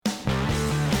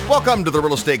Welcome to the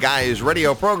Real Estate Guys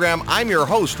radio program. I'm your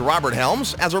host, Robert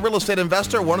Helms. As a real estate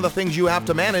investor, one of the things you have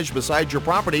to manage besides your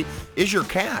property is your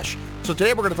cash. So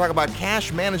today we're going to talk about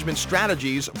cash management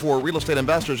strategies for real estate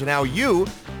investors and how you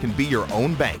can be your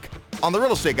own bank on the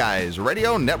Real Estate Guys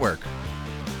radio network.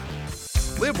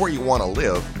 Live where you want to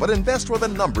live, but invest where the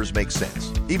numbers make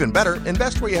sense. Even better,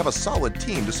 invest where you have a solid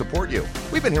team to support you.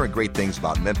 We've been hearing great things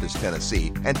about Memphis,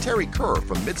 Tennessee, and Terry Kerr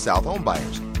from Mid-South Home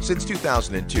Buyers. Since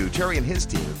 2002, Terry and his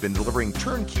team have been delivering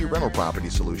turnkey rental property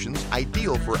solutions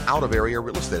ideal for out-of-area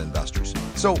real estate investors.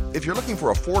 So if you're looking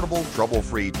for affordable,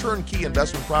 trouble-free, turnkey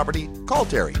investment property, call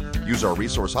Terry. Use our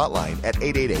resource hotline at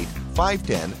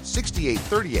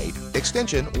 888-510-6838,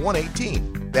 extension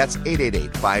 118. That's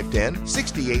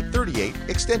 888-510-6838,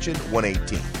 extension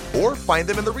 118. Or find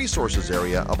them in the resources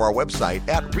area of our website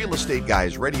at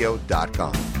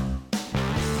realestateguysradio.com.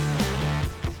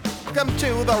 Welcome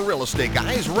to the Real Estate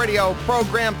Guys radio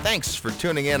program. Thanks for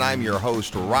tuning in. I'm your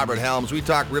host, Robert Helms. We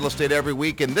talk real estate every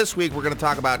week, and this week we're going to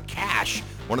talk about cash.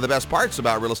 One of the best parts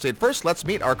about real estate. First, let's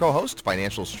meet our co-host,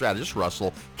 financial strategist,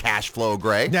 Russell Cashflow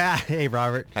Gray. Yeah, hey,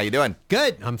 Robert. How you doing?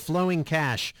 Good. I'm flowing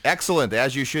cash. Excellent,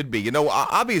 as you should be. You know,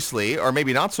 obviously, or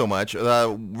maybe not so much,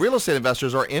 real estate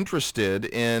investors are interested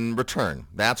in return.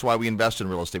 That's why we invest in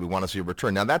real estate. We want to see a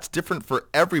return. Now, that's different for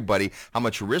everybody, how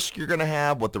much risk you're going to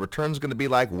have, what the return's going to be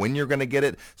like, when you're going to get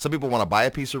it. Some people want to buy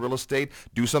a piece of real estate,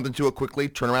 do something to it quickly,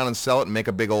 turn around and sell it and make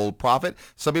a big old profit.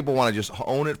 Some people want to just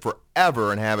own it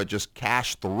forever and have it just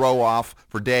cash throw off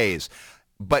for days.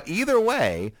 But either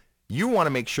way, you want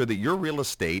to make sure that your real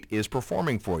estate is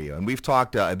performing for you. And we've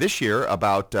talked this year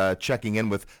about checking in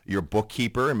with your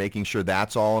bookkeeper and making sure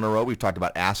that's all in a row. We've talked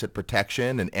about asset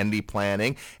protection and entity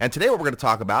planning. And today what we're going to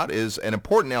talk about is an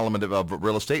important element of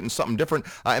real estate and something different,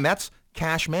 and that's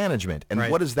cash management. And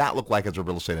Right. What does that look like as a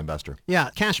real estate investor?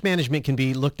 Yeah, cash management can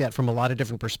be looked at from a lot of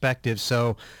different perspectives.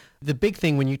 So the big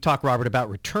thing when you talk, Robert, about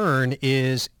return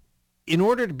is in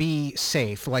order to be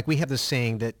safe, like we have this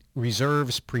saying that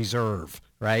reserves preserve,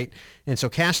 right? And so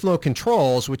cash flow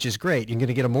controls, which is great. You're going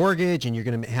to get a mortgage and you're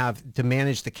going to have to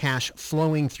manage the cash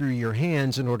flowing through your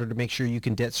hands in order to make sure you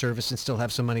can debt service and still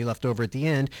have some money left over at the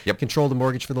end. Yep. Control the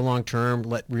mortgage for the long term,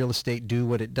 let real estate do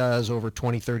what it does over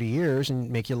 20, 30 years and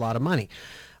make you a lot of money.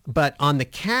 But on the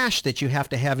cash that you have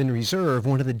to have in reserve,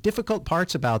 one of the difficult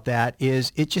parts about that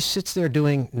is it just sits there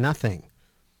doing nothing.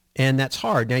 And that's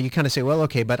hard. Now you kind of say, well,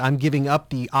 okay, but I'm giving up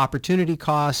the opportunity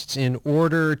costs in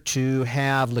order to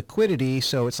have liquidity.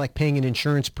 So it's like paying an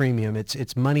insurance premium.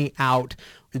 It's money out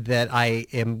that I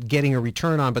am getting a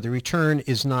return on, but the return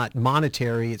is not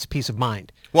monetary. It's peace of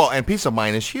mind. Well, and peace of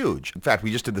mind is huge. In fact,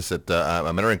 we just did this at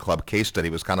a mentoring club case study.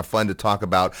 It was kind of fun to talk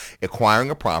about acquiring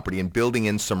a property and building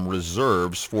in some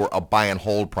reserves for a buy and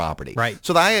hold property. Right.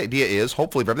 So the idea is,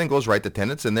 hopefully, if everything goes right, the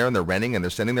tenant's in there and they're renting and they're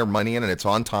sending their money in and it's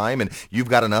on time and you've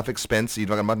got enough expense, you've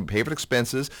got enough to pay for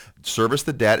expenses, service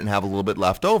the debt, and have a little bit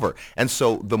left over. And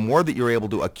so the more that you're able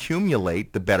to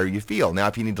accumulate, the better you feel. Now,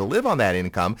 if you need to live on that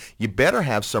income, you better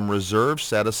have some reserves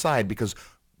set aside because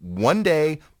one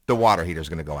day the water heater is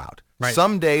going to go out. Right.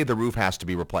 Someday the roof has to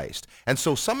be replaced. And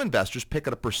so some investors pick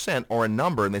at a percent or a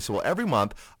number and they say, well, every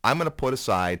month I'm going to put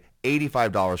aside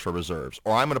 $85 for reserves,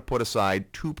 or I'm going to put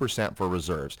aside 2% for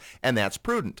reserves. And that's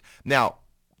prudent. Now,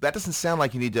 that doesn't sound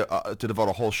like you need to devote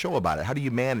a whole show about it. How do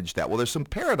you manage that? Well, there's some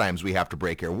paradigms we have to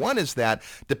break here. One is that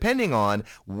depending on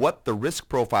what the risk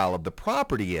profile of the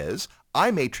property is, I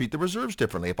may treat the reserves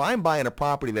differently. If I'm buying a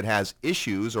property that has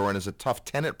issues or is a tough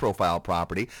tenant profile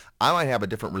property, I might have a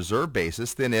different reserve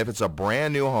basis than if it's a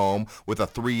brand new home with a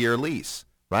 3-year lease.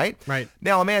 Right? Right.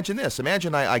 Now imagine this.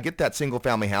 Imagine I get that single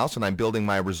family house and I'm building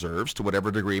my reserves to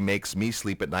whatever degree makes me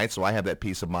sleep at night so I have that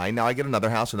peace of mind. Now I get another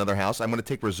house. I'm going to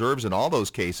take reserves in all those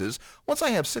cases. Once I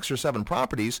have 6 or 7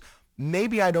 properties,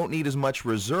 maybe I don't need as much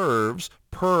reserves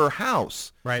per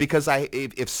house. Right. Because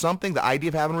if something, the idea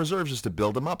of having reserves is to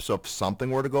build them up. So if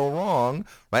something were to go wrong,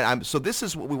 right? So this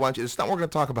is what we want you. It's not what we're going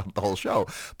to talk about the whole show,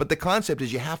 but the concept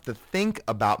is you have to think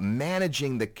about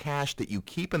managing the cash that you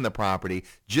keep in the property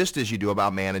just as you do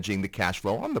about managing the cash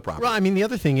flow on the property. Well, I mean, the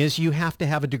other thing is you have to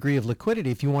have a degree of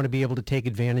liquidity if you want to be able to take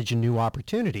advantage of new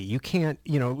opportunity. You can't,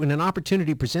 when an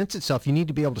opportunity presents itself, you need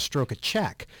to be able to stroke a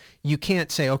check. You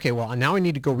can't say, okay, well, now I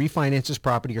need to go refinance this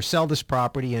property or sell this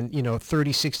property and,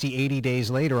 30, 60, 80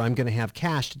 days later, I'm going to have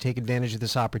cash to take advantage of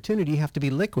this opportunity. You have to be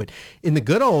liquid. In the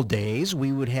good old days,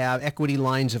 we would have equity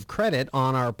lines of credit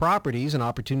on our properties, an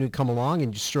opportunity to come along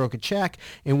and just stroke a check.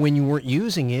 And when you weren't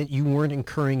using it, you weren't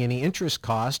incurring any interest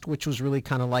cost, which was really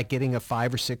kind of like getting a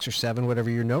 5 or 6 or 7,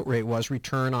 whatever your note rate was,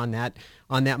 return on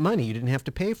that money. You didn't have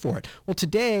to pay for it. Well,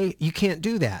 today you can't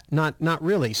do that. Not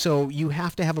really. So you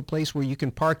have to have a place where you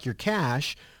can park your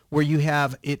cash where you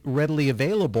have it readily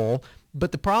available.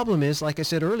 But the problem is, like I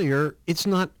said earlier, it's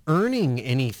not earning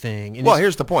anything. And well,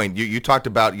 here's the point. You talked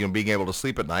about being able to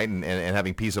sleep at night and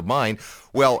having peace of mind.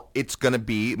 Well, it's going to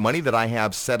be money that I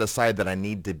have set aside that I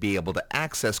need to be able to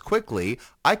access quickly.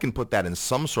 I can put that in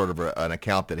some sort of an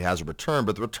account that has a return,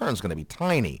 but the return is going to be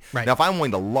tiny. Right. Now, if I'm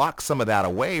willing to lock some of that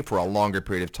away for a longer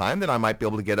period of time, then I might be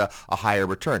able to get a higher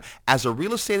return. As a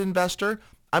real estate investor,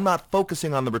 I'm not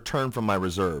focusing on the return from my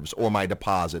reserves or my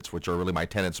deposits, which are really my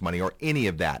tenants' money, or any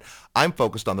of that. I'm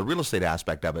focused on the real estate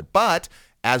aspect of it. But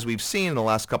as we've seen in the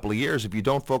last couple of years, if you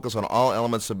don't focus on all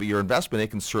elements of your investment,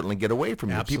 it can certainly get away from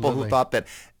you. Absolutely. People who thought that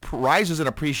rises in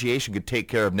appreciation could take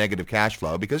care of negative cash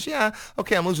flow because,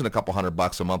 I'm losing a couple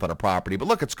 $100 a month on a property, but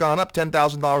look, it's gone up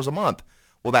 $10,000 a month.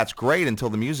 Well, that's great until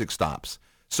the music stops.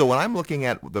 So when I'm looking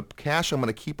at the cash I'm going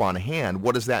to keep on hand,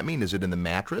 what does that mean? Is it in the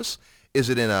mattress? Is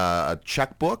it in a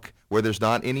checkbook where there's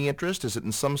not any interest? Is it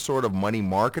in some sort of money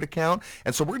market account?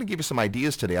 And so we're going to give you some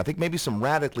ideas today. I think maybe some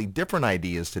radically different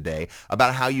ideas today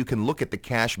about how you can look at the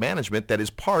cash management that is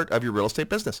part of your real estate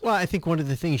business. Well, I think one of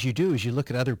the things you do is you look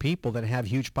at other people that have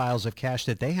huge piles of cash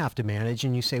that they have to manage,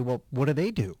 and you say, well, what do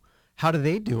they do? How do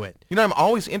they do it? I'm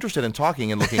always interested in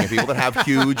talking and looking at people that have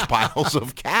huge piles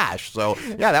of cash. So,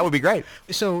 that would be great.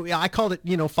 So I called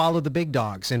it, follow the big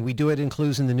dogs. And we do it in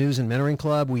Clues in the News and Mentoring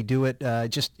Club. We do it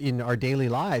just in our daily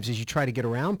lives as you try to get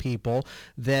around people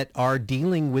that are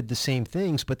dealing with the same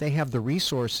things, but they have the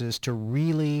resources to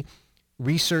really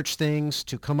research things,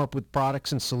 to come up with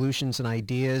products and solutions and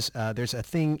ideas. There's a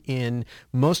thing in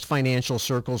most financial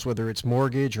circles, whether it's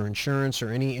mortgage or insurance or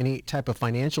any type of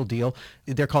financial deal,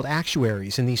 they're called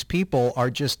actuaries. And these people are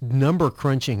just number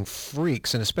crunching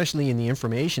freaks. And especially in the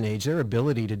information age, their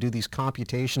ability to do these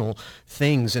computational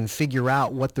things and figure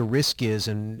out what the risk is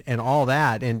and all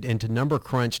that and to number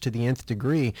crunch to the nth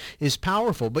degree is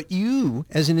powerful. But you,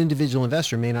 as an individual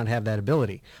investor, may not have that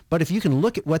ability. But if you can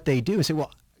look at what they do and say,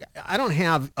 well, I don't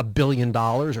have $1 billion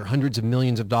or hundreds of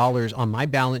millions of dollars on my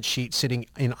balance sheet sitting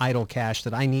in idle cash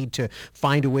that I need to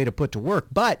find a way to put to work.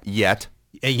 But Yet.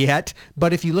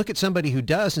 But if you look at somebody who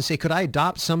does and say, could I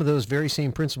adopt some of those very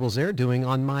same principles they're doing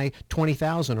on my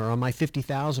 20,000 or on my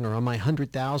 50,000 or on my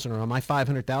 100,000 or on my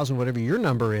 500,000, whatever your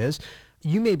number is,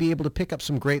 you may be able to pick up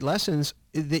some great lessons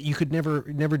that you could never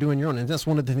do on your own. And that's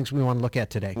one of the things we want to look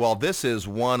at today. Well, this is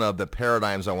one of the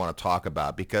paradigms I want to talk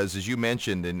about because, as you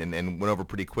mentioned and went over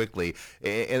pretty quickly,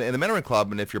 in the Mentoring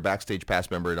Club, and if you're a Backstage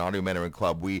Pass member in Audio Mentoring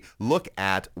Club, we look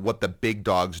at what the big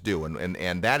dogs do,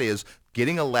 and that is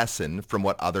getting a lesson from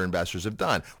what other investors have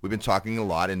done. We've been talking a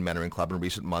lot in Mentoring Club in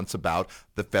recent months about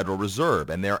the Federal Reserve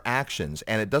and their actions.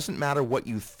 And it doesn't matter what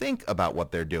you think about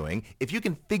what they're doing. If you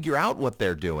can figure out what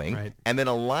they're doing right, and then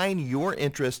align your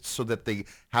interests so that they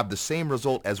have the same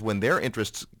result as when their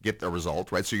interests get the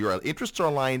result, right? So your interests are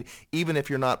aligned even if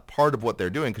you're not part of what they're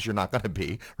doing, because you're not going to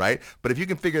be, right? But if you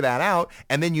can figure that out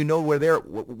and then you know where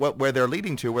they're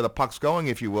leading to, where the puck's going,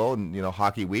 if you will, in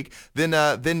hockey week, then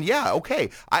yeah, okay,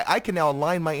 I can now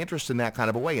align my interests in that kind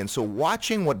of a way. And so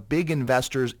watching what big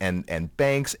investors and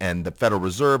banks and the Federal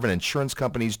Reserve and insurance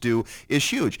companies do is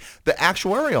huge. The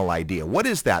actuarial idea, what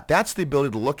is that? That's the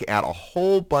ability to look at a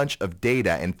whole bunch of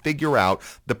data and figure out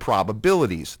the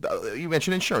probabilities. You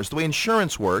mentioned insurance. The way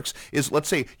insurance works is, let's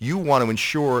say you want to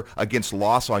insure against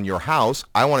loss on your house.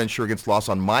 I want to insure against loss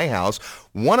on my house.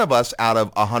 One of us out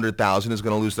of 100,000 is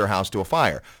going to lose their house to a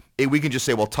fire. We can just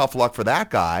say, well, tough luck for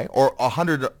that guy, or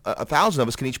 1,000 of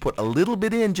us can each put a little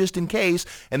bit in just in case,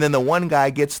 and then the one guy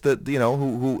gets the,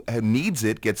 who needs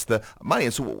it gets the money.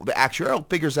 And so the actuarial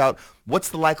figures out what's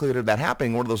the likelihood of that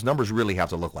happening. What do those numbers really have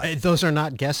to look like? Those are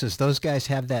not guesses. Those guys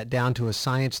have that down to a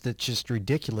science that's just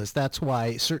ridiculous. That's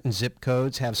why certain zip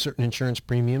codes have certain insurance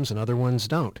premiums and other ones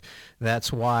don't.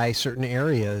 That's why certain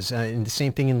areas, and the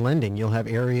same thing in lending, you'll have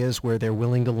areas where they're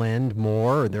willing to lend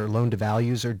more, or their loan to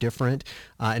values are different,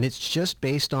 and it's just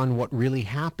based on what really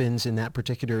happens in that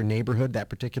particular neighborhood, that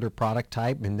particular product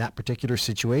type, in that particular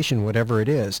situation, whatever it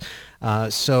is.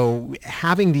 So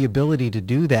having the ability to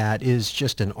do that is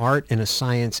just an art and a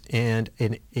science and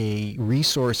a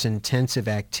resource-intensive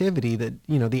activity that,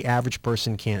 the average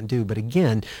person can't do. But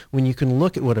again, when you can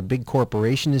look at what a big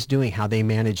corporation is doing, how they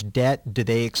manage debt, do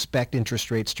they expect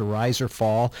interest rates to rise or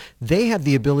fall? They have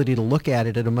the ability to look at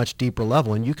it at a much deeper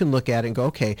level. And you can look at it and go,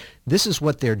 okay, this is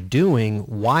what they're doing.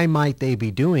 Why might they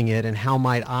be doing it? And how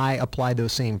might I apply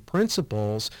those same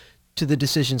principles to the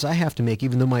decisions I have to make,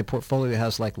 even though my portfolio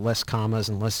has like less commas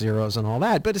and less zeros and all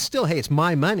that? But it's still, hey, it's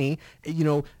my money.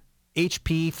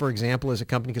 HP, for example, is a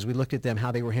company, because we looked at them,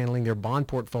 how they were handling their bond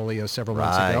portfolio several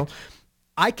months ago.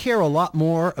 I care a lot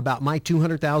more about my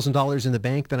 $200,000 in the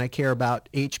bank than I care about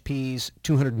HP's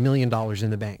 $200 million in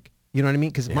the bank. You know what I mean?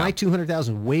 Because my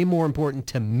 200,000 is way more important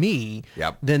to me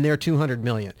than their 200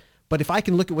 million. But if I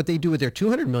can look at what they do with their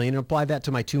 200 million and apply that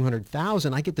to my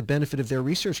 200,000, I get the benefit of their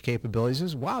research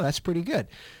capabilities. Wow, that's pretty good.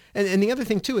 And the other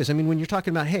thing too is, I mean, when you're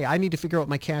talking about, hey, I need to figure out what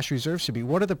my cash reserves should be.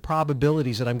 What are the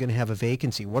probabilities that I'm going to have a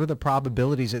vacancy? What are the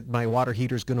probabilities that my water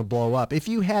heater is going to blow up? If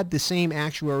you had the same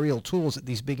actuarial tools that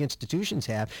these big institutions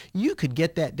have, you could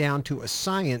get that down to a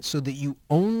science so that you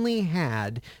only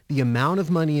had the amount of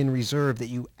money in reserve that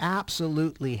you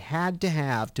absolutely had to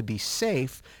have to be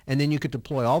safe, and then you could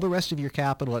deploy all the rest of your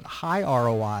capital at high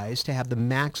ROIs to have the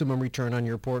maximum return on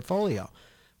your portfolio.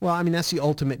 Well, I mean, that's the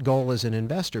ultimate goal as an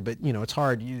investor, but it's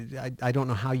hard. I don't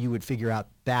know how you would figure out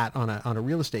that on a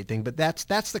real estate thing, but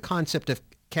that's the concept of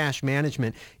cash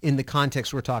management in the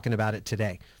context we're talking about it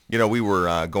today. We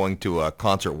were going to a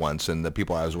concert once, and the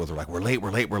people I was with were like, we're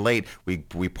late.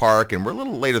 We park, and we're a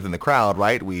little later than the crowd,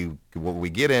 right? We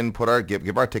get in,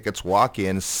 give our tickets, walk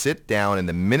in, sit down, and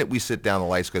the minute we sit down, the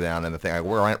lights go down, and the thing,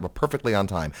 we're perfectly on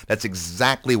time. That's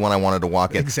exactly when I wanted to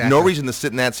walk in. Exactly. No reason to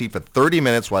sit in that seat for 30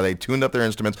 minutes while they tuned up their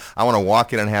instruments. I want to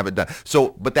walk in and have it done.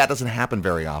 But that doesn't happen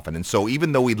very often. And so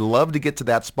even though we'd love to get to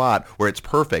that spot where it's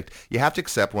perfect, you have to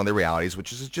accept one of the realities,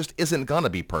 which is it just isn't going to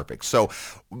be perfect. So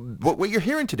what you're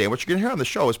hearing today, what you're going to hear on the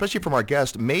show, especially from our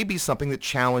guest, may be something that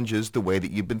challenges the way that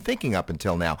you've been thinking up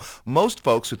until now. Most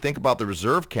folks who think about the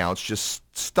reserve counts just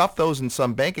stuff those in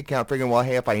some bank account figuring, well,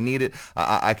 hey, if I need it,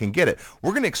 I can get it. We're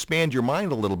going to expand your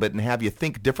mind a little bit and have you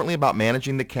think differently about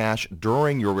managing the cash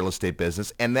during your real estate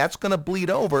business, and that's going to bleed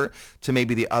over to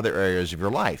maybe the other areas of your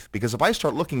life. Because if I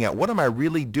start looking at what am I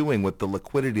really doing with the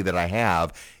liquidity that I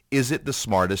have, is it the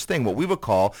smartest thing? What we would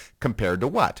call compared to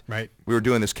what? Right. We were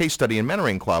doing this case study in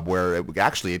Mentoring Club where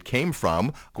it came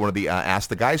from one of the Ask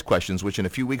the Guys questions, which in a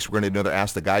few weeks we're going to do another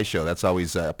Ask the Guys show. That's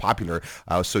always popular.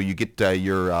 So you get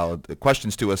your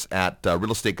questions to us at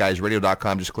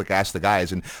realestateguysradio.com. Just click Ask the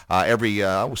Guys. And every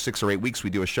 6 or 8 weeks we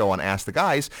do a show on Ask the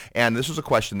Guys. And this was a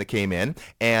question that came in.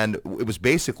 And it was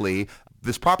basically,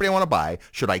 this property I want to buy,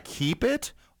 should I keep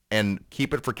it and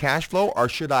keep it for cash flow, or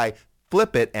should I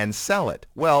flip it and sell it?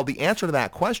 Well, the answer to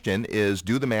that question is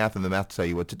do the math, and the math will tell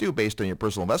you what to do based on your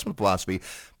personal investment philosophy.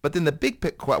 But then the big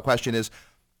question is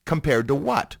compared to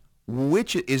what?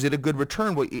 Which is it a good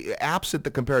return? Well, absent the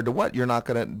compared to what, you're not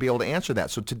going to be able to answer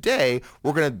that. So today,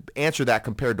 we're going to answer that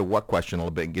compared to what question a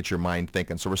little bit and get your mind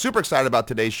thinking. So we're super excited about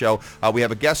today's show. We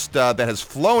have a guest that has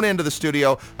flown into the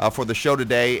studio for the show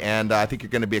today, and I think you're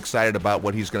going to be excited about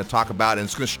what he's going to talk about, and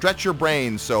it's going to stretch your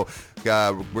brain. So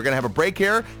we're going to have a break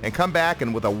here and come back,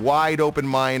 and with a wide open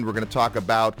mind, we're going to talk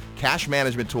about cash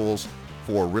management tools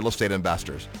for real estate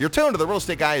investors. You're tuned to the Real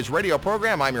Estate Guys radio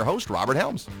program. I'm your host, Robert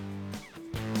Helms.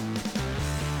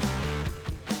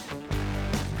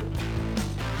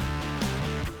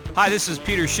 Hi, this is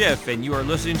Peter Schiff, and you are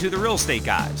listening to The Real Estate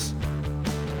Guys.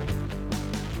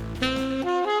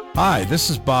 Hi, this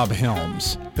is Bob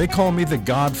Helms. They call me the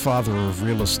godfather of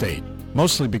real estate,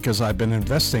 mostly because I've been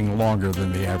investing longer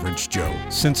than the average Joe,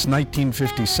 since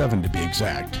 1957 to be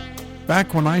exact.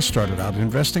 Back when I started out,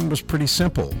 investing was pretty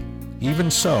simple.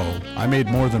 Even so, I made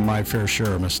more than my fair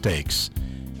share of mistakes.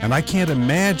 And I can't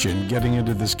imagine getting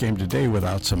into this game today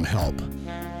without some help.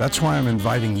 That's why I'm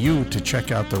inviting you to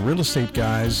check out the Real Estate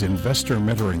Guys Investor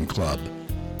Mentoring Club.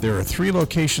 There are 3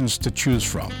 locations to choose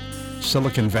from: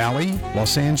 Silicon Valley,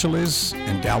 Los Angeles,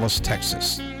 and Dallas,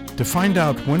 Texas. To find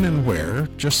out when and where,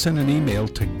 just send an email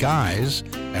to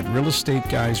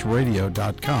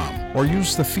guys@realestateguysradio.com or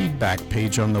use the feedback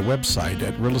page on the website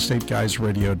at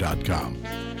realestateguysradio.com.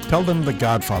 Tell them the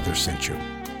Godfather sent you.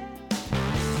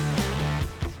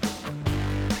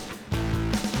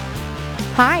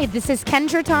 Hi, this is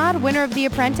Kendra Todd, winner of The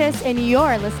Apprentice, and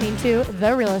you're listening to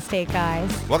The Real Estate Guys.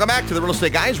 Welcome back to the Real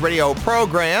Estate Guys radio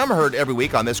program, heard every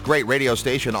week on this great radio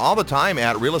station all the time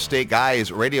at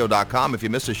realestateguysradio.com. If you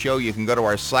miss a show, you can go to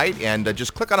our site and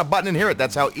just click on a button and hear it.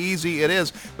 That's how easy it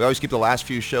is. We always keep the last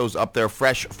few shows up there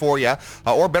fresh for you.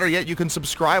 Or better yet, you can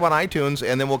subscribe on iTunes,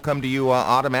 and then we'll come to you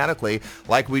automatically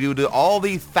like we do to all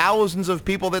the thousands of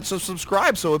people that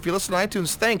subscribe. So if you listen to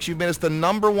iTunes, thanks. You've made us the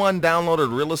 #1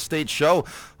 downloaded real estate show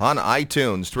on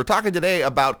iTunes. We're talking today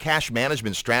about cash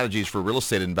management strategies for real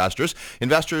estate investors.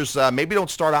 Investors maybe don't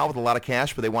start out with a lot of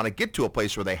cash, but they want to get to a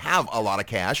place where they have a lot of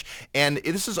cash. And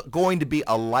this is going to be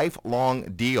a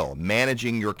lifelong deal,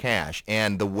 managing your cash.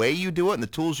 And the way you do it and the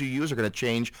tools you use are going to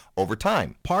change over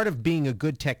time. Part of being a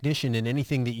good technician in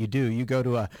anything that you do, you go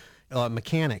to a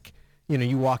mechanic,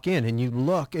 you walk in and you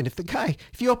look, and if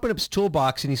you open up his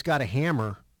toolbox and he's got a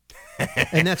hammer,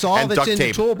 and that's all And that's duct in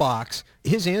tape. the toolbox,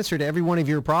 his answer to every one of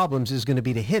your problems is going to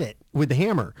be to hit it with the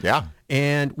hammer. Yeah.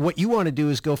 And what you want to do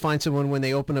is go find someone when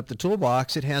they open up the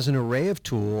toolbox, it has an array of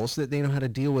tools that they know how to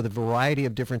deal with a variety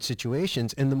of different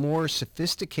situations. And the more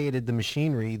sophisticated the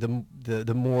machinery,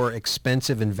 the more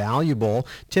expensive and valuable,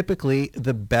 typically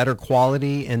the better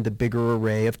quality and the bigger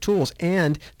array of tools.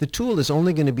 And the tool is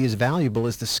only going to be as valuable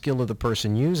as the skill of the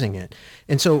person using it.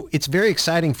 And so it's very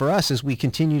exciting for us as we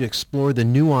continue to explore the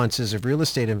nuances of real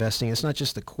estate investing. It's not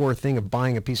just the core thing of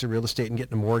buying a piece of real estate and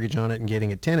getting a mortgage on it and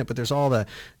getting a tenant, but there's all the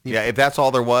If that's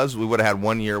all there was, we would have had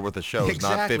 1 year worth of shows,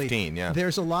 exactly. not 15. Yeah.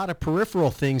 There's a lot of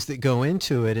peripheral things that go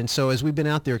into it. And so as we've been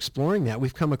out there exploring that,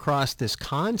 we've come across this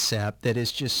concept that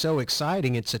is just so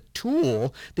exciting. It's a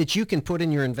tool that you can put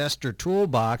in your investor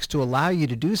toolbox to allow you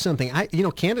to do something,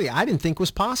 candidly, I didn't think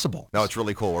was possible. No, it's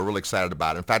really cool. We're really excited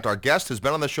about it. In fact, our guest has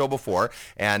been on the show before.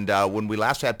 And when we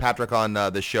last had Patrick on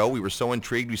the show, we were so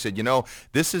intrigued. We said,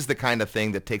 this is the kind of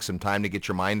thing that takes some time to get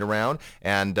your mind around.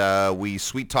 And we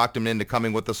sweet-talked him into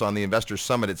coming with us on the Investor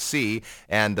Summit at Sea.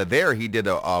 And there he did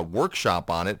a workshop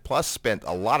on it, plus spent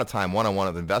a lot of time one-on-one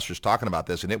with investors talking about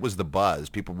this. And it was the buzz.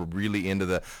 People were really into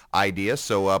the idea.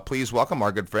 So please welcome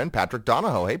our good friend, Patrick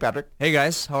Donahoe. Hey, Patrick. Hey,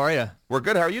 guys. How are you? We're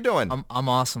good. How are you doing? I'm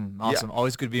awesome. Awesome. Yeah.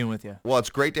 Always good being with you. Well, it's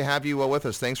great to have you with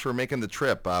us. Thanks for making the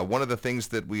trip. One of the things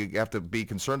that we have to be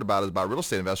concerned about real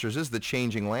estate investors is the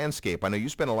changing landscape. I know you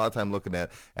spend a lot of time looking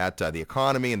at the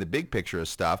economy and the big picture of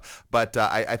stuff, but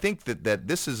I think that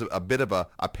this is a bit of a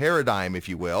paradigm, if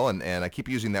you will, and I keep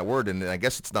using that word, and I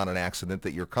guess it's not an accident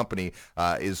that your company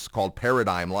is called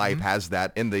Paradigm Life, has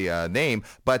that in the name,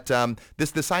 but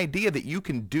this idea that you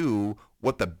can do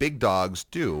what the big dogs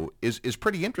do is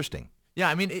pretty interesting. Yeah,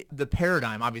 I mean, the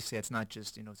paradigm, obviously, it's not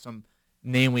just, some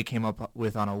name we came up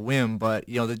with on a whim, but,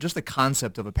 just the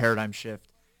concept of a paradigm shift.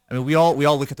 I mean, we all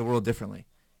look at the world differently,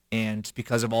 and it's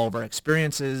because of all of our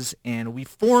experiences, and we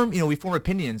form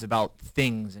opinions about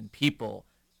things and people,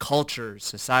 cultures,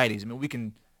 societies. I mean, we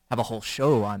can have a whole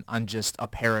show on just a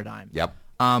paradigm. Yep.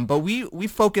 But we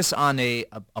focus on a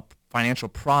financial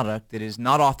product that is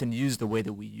not often used the way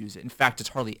that we use it. In fact,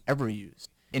 it's hardly ever used.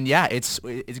 And yeah, it's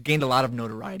gained a lot of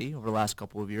notoriety over the last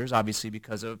couple of years, obviously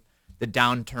because of the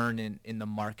downturn in the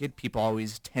market. People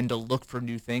always tend to look for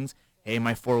new things. Hey,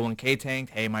 my 401k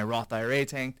tanked. Hey, my Roth IRA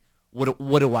tanked. What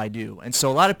do I do? And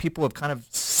so a lot of people have kind of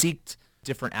seeked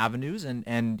different avenues,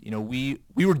 and we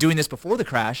were doing this before the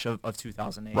crash of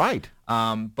 2008. Right.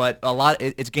 But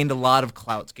it's gained a lot of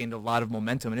clout, it's gained a lot of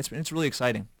momentum, and it's really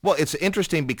exciting. Well, it's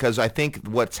interesting because I think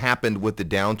what's happened with the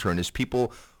downturn is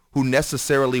people who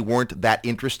necessarily weren't that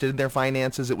interested in their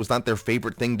finances. It was not their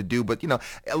favorite thing to do, but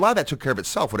a lot of that took care of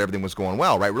itself when everything was going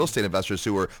well, right? Real estate investors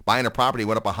who were buying a property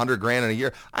went up $100,000 in a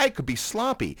year. I could be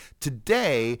sloppy.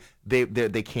 Today, they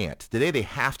can't. Today they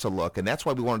have to look, and that's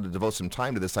why we wanted to devote some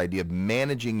time to this idea of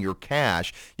managing your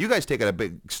cash. You guys take it a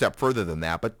big step further than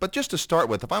that, but just to start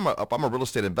with, if I'm a real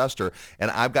estate investor and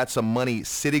I've got some money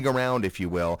sitting around, if you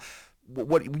will,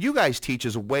 what you guys teach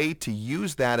is a way to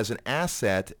use that as an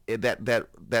asset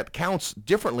that counts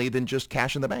differently than just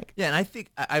cash in the bank. Yeah, and I think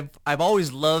I've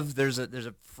always loved, there's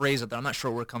a phrase out there, I'm not sure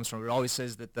where it comes from, but it always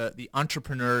says that the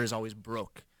entrepreneur is always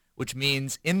broke, which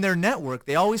means in their network,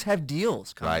 they always have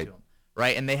deals coming to them,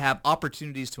 right? And they have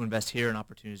opportunities to invest here and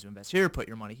opportunities to invest here, put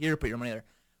your money here, put your money there.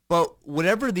 But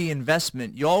whatever the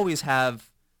investment, you always have,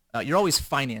 you're always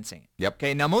financing it. Yep.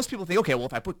 Okay, now most people think, okay, well,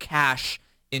 if I put cash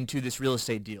into this real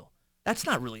estate deal, that's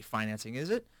not really financing, is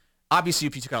it? Obviously,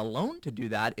 if you took out a loan to do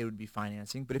that, it would be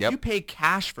financing. But if you pay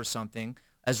cash for something,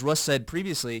 as Russ said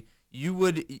previously, you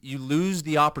lose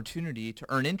the opportunity to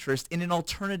earn interest in an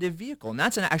alternative vehicle. And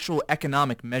that's an actual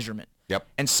economic measurement. Yep.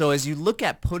 And so as you look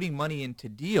at putting money into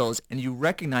deals and you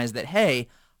recognize that, hey,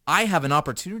 I have an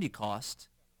opportunity cost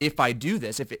if I do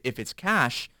this, if it's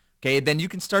cash, okay, then you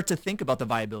can start to think about the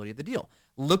viability of the deal.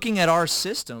 Looking at our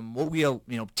system, what we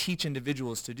teach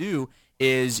individuals to do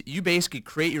is you basically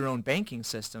create your own banking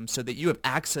system so that you have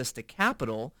access to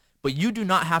capital, but you do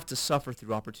not have to suffer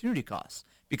through opportunity costs.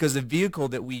 Because the vehicle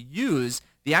that we use,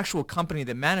 the actual company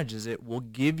that manages it will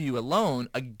give you a loan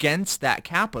against that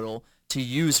capital to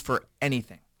use for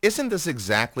anything. Isn't this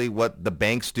exactly what the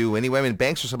banks do anyway? I mean,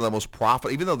 banks are some of the most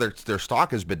profitable, even though their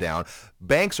stock has been down,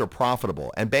 banks are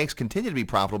profitable, and banks continue to be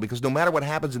profitable because no matter what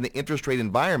happens in the interest rate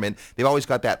environment, they've always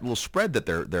got that little spread that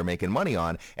they're making money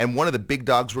on. And one of the big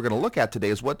dogs we're going to look at today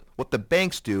is what the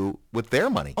banks do with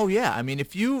their money. Oh, yeah. I mean,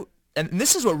 and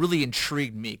this is what really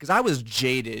intrigued me, because I was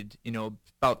jaded,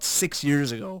 about 6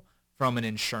 years ago from an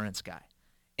insurance guy.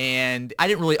 And I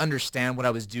didn't really understand what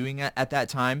I was doing at that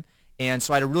time. And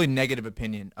so I had a really negative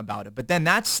opinion about it. But then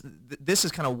this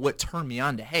is kind of what turned me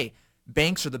on to, hey,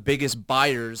 banks are the biggest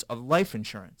buyers of life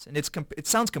insurance. And it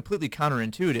sounds completely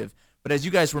counterintuitive, but as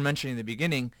you guys were mentioning in the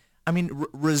beginning, I mean,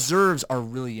 reserves are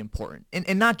really important,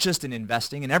 and not just in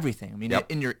investing, in everything. I mean,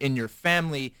 in your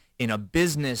family, in a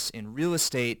business, in real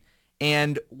estate.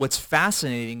 And what's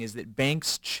fascinating is that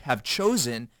banks have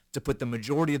chosen to put the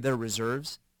majority of their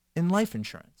reserves in life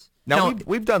insurance. Now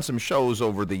we've done some shows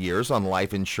over the years on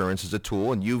life insurance as a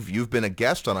tool, and you've been a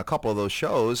guest on a couple of those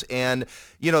shows. And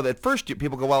at first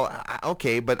people go, well,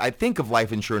 okay, but I think of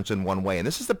life insurance in one way, and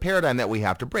this is the paradigm that we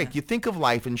have to break. You think of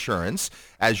life insurance,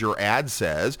 as your ad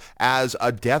says, as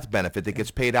a death benefit that gets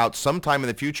paid out sometime in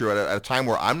the future at a time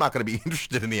where I'm not going to be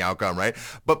interested in the outcome, right?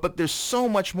 But there's so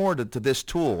much more to this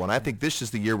tool, and I think this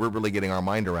is the year we're really getting our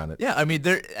mind around it. Yeah, I mean,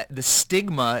 the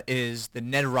stigma is the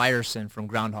Ned Ryerson from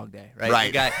Groundhog Day, right?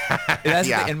 Right.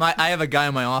 I have a guy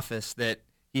in my office that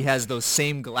he has those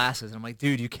same glasses, and I'm like,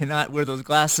 dude, you cannot wear those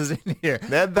glasses in here.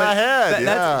 Ned the Head,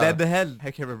 That's Ned the Head.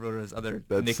 I can't remember what his other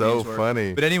nicknames so were.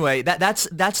 Funny. But anyway, that's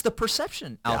the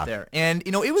perception out there, and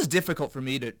it was difficult for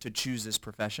me to choose this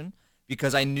profession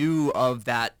because I knew of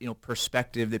that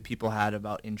perspective that people had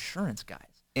about insurance guys,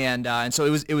 and so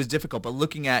it was difficult. But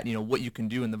looking at what you can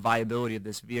do and the viability of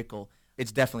this vehicle,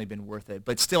 it's definitely been worth it.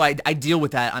 But still, I deal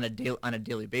with that on a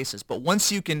daily basis. But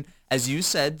once you can, as you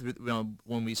said,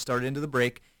 when we started into the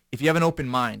break, if you have an open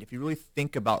mind, if you really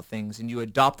think about things and you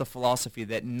adopt the philosophy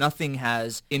that nothing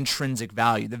has intrinsic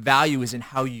value, the value is in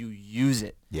how you use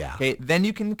it. Yeah. Okay, then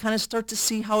you can kind of start to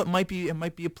see how it might be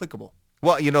applicable.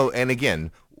 Well, and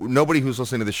again, nobody who's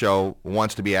listening to the show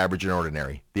wants to be average and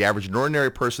ordinary. The average and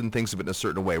ordinary person thinks of it in a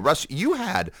certain way. Russ, you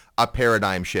had a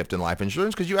paradigm shift in life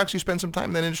insurance because you actually spent some time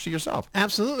in that industry yourself.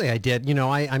 Absolutely, I did.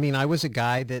 I was a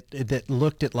guy that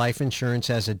looked at life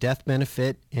insurance as a death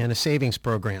benefit and a savings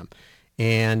program.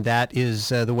 And that is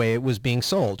the way it was being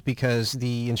sold because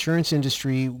the insurance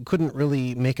industry couldn't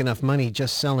really make enough money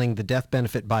just selling the death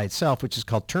benefit by itself, which is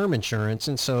called term insurance.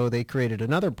 And so they created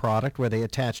another product where they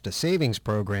attached a savings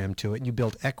program to it. And you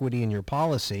built equity in your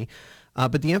policy.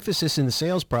 But the emphasis in the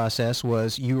sales process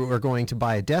was you are going to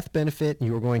buy a death benefit and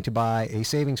you are going to buy a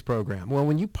savings program. Well,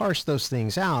 when you parse those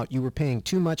things out, you were paying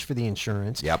too much for the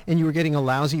insurance and you were getting a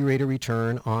lousy rate of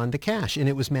return on the cash. And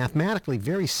it was mathematically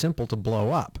very simple to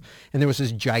blow up. And there was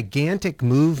this gigantic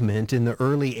movement in the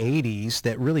early 80s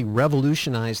that really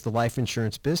revolutionized the life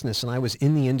insurance business. And I was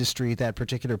in the industry at that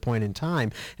particular point in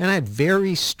time. And I had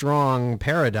very strong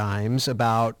paradigms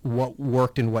about what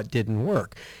worked and what didn't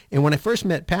work. And when I first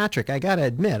met Patrick, I got to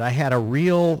admit, I had a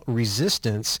real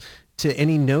resistance to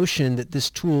any notion that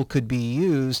this tool could be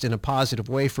used in a positive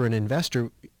way for an investor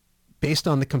based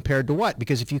on the compared to what?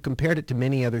 Because if you compared it to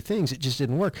many other things, it just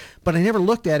didn't work. But I never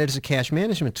looked at it as a cash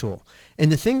management tool.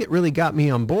 And the thing that really got me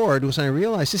on board was when I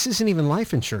realized this isn't even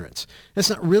life insurance.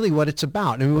 That's not really what it's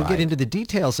about. And we'll get into the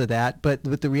details of that. But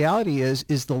the reality is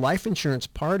the life insurance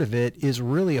part of it is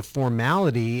really a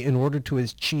formality in order to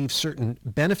achieve certain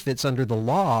benefits under the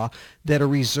law that are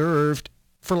reserved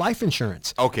for life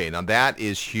insurance. Okay, now that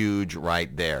is huge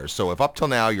right there. So if up till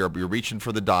now you're reaching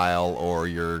for the dial or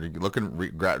you're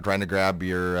trying to grab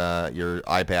your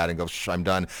iPad and go, I'm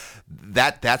done,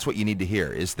 that's what you need to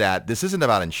hear is that this isn't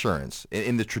about insurance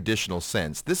in the traditional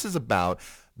sense. This is about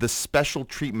the special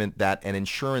treatment that an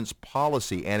insurance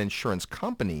policy and insurance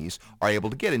companies are able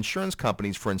to get. Insurance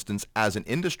companies, for instance, as an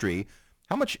industry,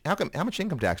 how much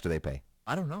income tax do they pay?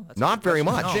 I don't know. That's not very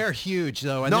much. No. They're huge,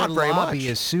 though, and not their very lobby much.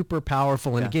 is super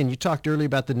powerful. And again, you talked earlier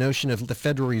about the notion of the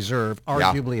Federal Reserve,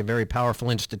 arguably a very powerful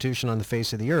institution on the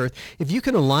face of the earth. If you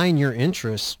can align your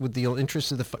interests with the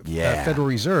interests of the Federal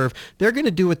Reserve, they're going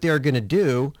to do what they're going to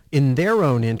do in their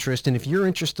own interest. And if your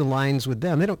interest aligns with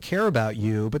them, they don't care about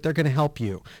you, but they're going to help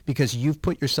you because you've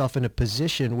put yourself in a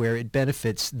position where it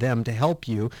benefits them to help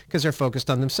you because they're focused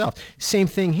on themselves. Same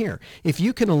thing here. If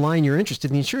you can align your interest,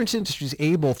 if the insurance industry is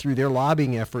able through their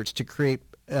lobbying efforts to create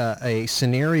a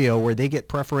scenario where they get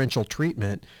preferential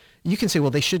treatment, you can say,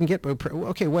 well, they shouldn't get,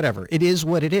 okay, whatever. It is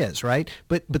what it is, right?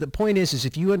 But the point is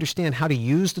if you understand how to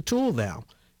use the tool now,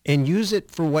 and use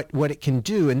it for what it can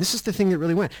do. And this is the thing that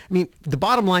really went. I mean, the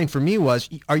bottom line for me was,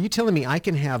 are you telling me I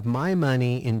can have my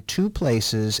money in two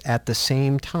places at the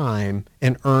same time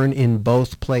and earn in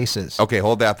both places? Okay,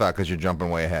 hold that thought because you're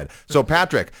jumping way ahead. So,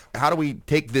 Patrick, how do we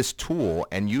take this tool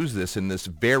and use this in this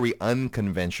very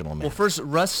unconventional manner? Well, first,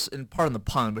 Russ, and pardon the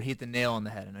pun, but he hit the nail on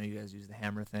the head. I know you guys use the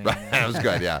hammer thing. That was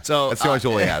good, yeah. So that's the only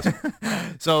tool he has.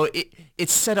 So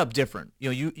it's set up different.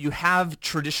 You have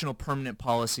traditional permanent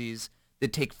policies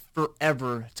that take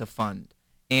forever to fund,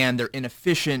 and they're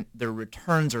inefficient, their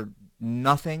returns are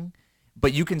nothing,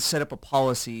 but you can set up a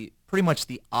policy pretty much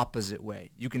the opposite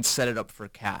way. You can set it up for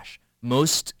cash.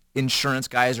 Most insurance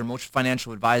guys or most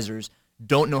financial advisors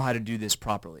don't know how to do this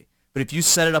properly. But if you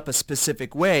set it up a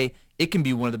specific way, it can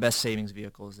be one of the best savings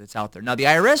vehicles that's out there. Now, the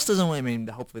IRS doesn't, I mean,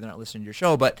 hopefully they're not listening to your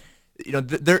show, but they don't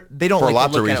For like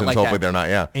lots to of look at reasons, it like hopefully that. they're not,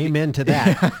 yeah. Amen to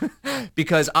that.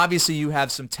 Because obviously you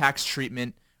have some tax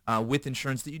treatment with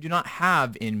insurance that you do not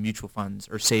have in mutual funds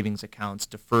or savings accounts,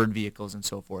 deferred vehicles, and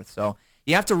so forth. So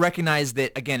you have to recognize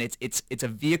that, again, it's a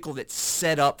vehicle that's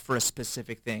set up for a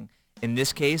specific thing. In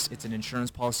this case, it's an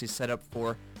insurance policy set up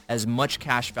for as much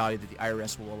cash value that the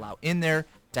IRS will allow in there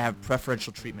to have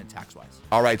preferential treatment tax-wise.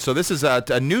 All right, so this is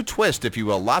a new twist, if you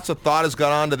will. Lots of thought has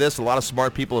gone on to this. A lot of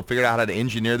smart people have figured out how to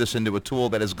engineer this into a tool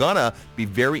that is going to be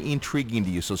very intriguing to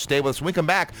you. So stay with us. When we come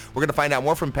back, we're going to find out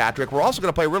more from Patrick. We're also going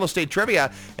to play real estate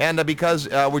trivia, and because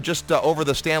we're just over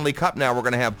the Stanley Cup now, we're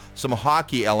going to have some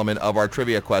hockey element of our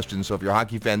trivia questions. So if you're a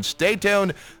hockey fan, stay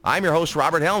tuned. I'm your host,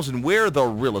 Robert Helms, and we're the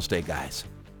Real Estate Guys.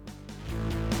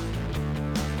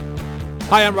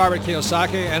 Hi, I'm Robert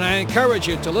Kiyosaki, and I encourage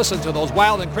you to listen to those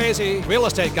wild and crazy real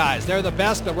estate guys. They're the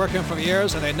best, been working for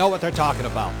years, and they know what they're talking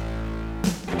about.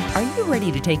 Are you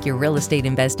ready to take your real estate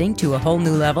investing to a whole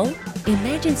new level?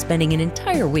 Imagine spending an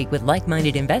entire week with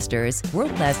like-minded investors,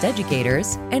 world-class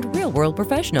educators, and real-world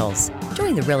professionals.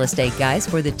 Join the Real Estate Guys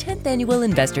for the 10th Annual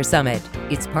Investor Summit.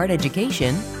 It's part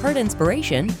education, part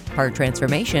inspiration, part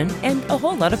transformation, and a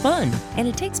whole lot of fun. And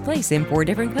it takes place in 4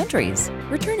 different countries.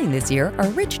 Returning this year are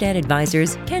Rich Dad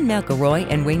advisors Ken McElroy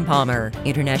and Wayne Palmer,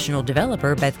 international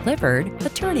developer Beth Clifford,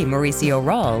 attorney Mauricio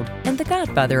Rawld, and the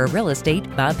godfather of real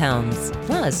estate, Bob Helms.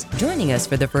 Plus, joining us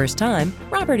for the first time,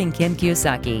 Robert and Kim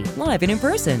Kiyosaki, live and in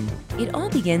person. It all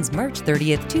begins March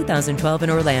 30th, 2012 in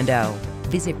Orlando.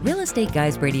 Visit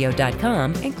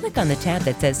realestateguysradio.com and click on the tab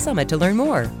that says Summit to learn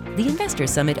more. The Investor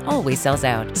Summit always sells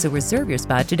out, so reserve your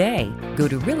spot today. Go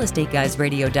to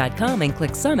realestateguysradio.com and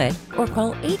click Summit, or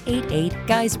call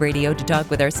 888-GUYS-RADIO to talk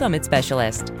with our Summit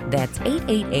specialist. That's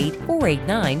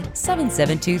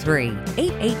 888-489-7723.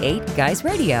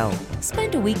 888-GUYS-RADIO.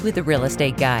 Spend a week with the Real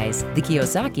Estate Guys, the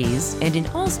Kiyosakis, and an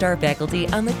all-star faculty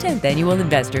on the 10th Annual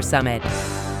Investor Summit.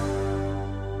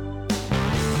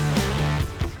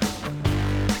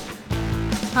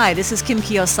 Hi, this is Kim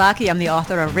Kiyosaki. I'm the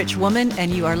author of Rich Woman,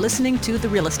 and you are listening to The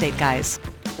Real Estate Guys.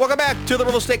 Welcome back to the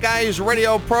Real Estate Guys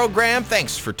radio program.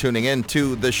 Thanks for tuning in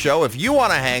to the show. If you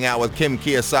want to hang out with Kim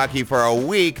Kiyosaki for a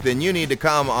week, then you need to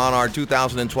come on our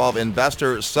 2012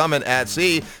 Investor Summit at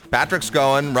Sea. Patrick's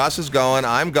going, Russ is going,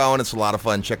 I'm going. It's a lot of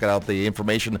fun. Check out the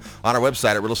information on our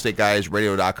website at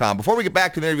realestateguysradio.com. Before we get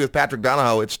back to the interview with Patrick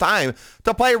Donahoe, it's time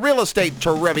to play Real Estate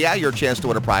Trivia. Your chance to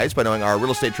win a prize by knowing our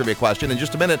real estate trivia question. In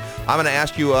just a minute, I'm going to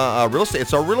ask you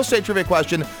it's a real estate trivia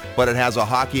question, but it has a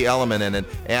hockey element in it.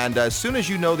 And as soon as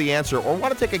you know the answer or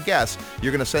want to take a guess,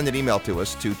 you're going to send an email to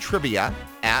us to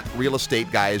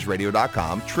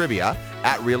trivia@realestateguysradio.com.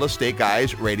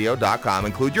 Trivia@realestateguysradio.com.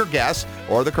 Include your guess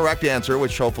or the correct answer,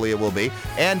 which hopefully it will be,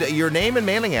 and your name and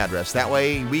mailing address. That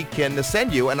way we can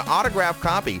send you an autographed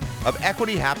copy of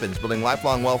Equity Happens, Building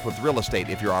Lifelong Wealth with Real Estate.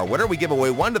 If you're our winner, we give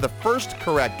away one to the first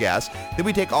correct guess. Then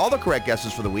we take all the correct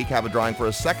guesses for the week, have a drawing for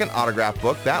a second autographed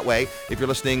book. That way, if you're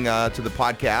listening to the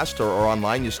podcast or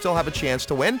online, you still have a chance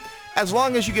to win, as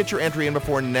long as you get your entry in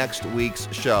before next week's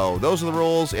show. Those are the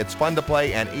rules. It's fun to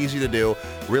play and easy to do.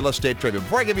 Real estate trivia.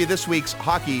 Before I give you this week's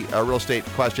hockey real estate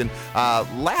question,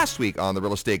 last week on the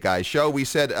Real Estate Guys show, we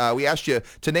said we asked you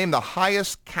to name the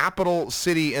highest capital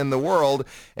city in the world,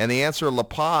 and the answer, La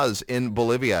Paz in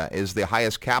Bolivia, is the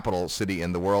highest capital city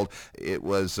in the world. It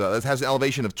has an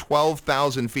elevation of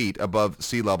 12,000 feet above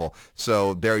sea level.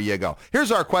 So there you go.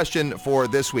 Here's our question for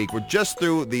this week. We're just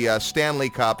through the Stanley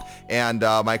Cup, and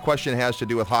my question has to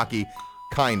do with hockey,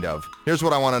 kind of. Here's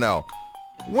what I want to know.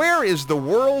 Where is the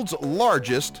world's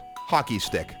largest hockey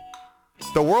stick?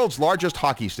 The world's largest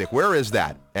hockey stick. Where is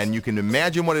that? And you can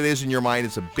imagine what it is in your mind.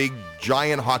 It's a big,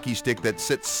 giant hockey stick that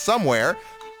sits somewhere.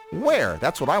 Where?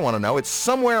 That's what I want to know. It's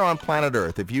somewhere on planet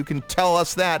Earth. If you can tell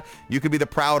us that, you could be the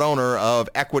proud owner of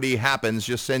Equity Happens.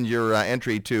 Just send your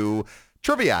entry to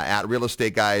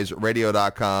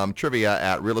trivia@realestateguysradio.com.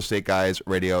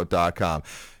 Trivia@realestateguysradio.com.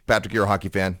 Patrick, you're a hockey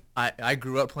fan. I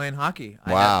grew up playing hockey.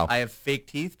 Wow. I have fake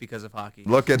teeth because of hockey.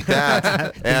 Look at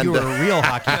that. And you were a real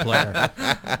hockey player.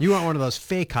 You weren't one of those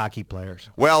fake hockey players.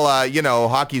 Well,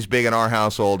 hockey's big in our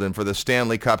household, and for the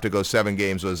Stanley Cup to go 7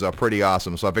 games was pretty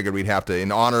awesome. So I figured we'd have to,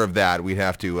 in honor of that, we'd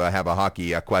have to have a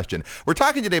hockey question. We're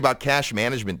talking today about cash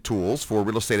management tools for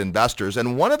real estate investors,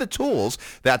 and one of the tools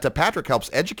that Patrick helps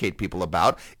educate people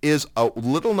about is a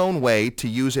little-known way to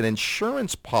use an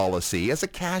insurance policy as a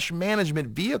cash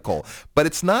management vehicle. But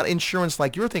it's not not insurance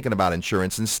like you're thinking about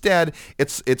insurance. Instead,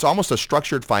 it's almost a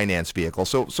structured finance vehicle.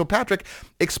 So Patrick,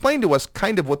 explain to us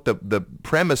kind of what the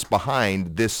premise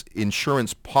behind this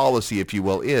insurance policy, if you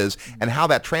will, is, and how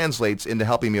that translates into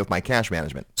helping me with my cash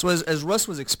management. So as Russ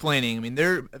was explaining, I mean,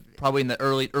 they're probably in the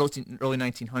early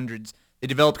 1900s, they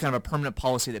developed kind of a permanent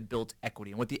policy that built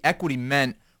equity. And what the equity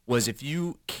meant was if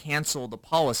you cancel the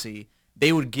policy,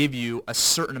 they would give you a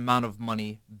certain amount of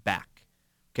money back.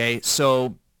 Okay,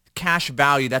 so cash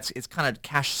value, it's kind of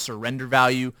cash surrender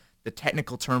value. The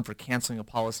technical term for canceling a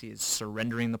policy is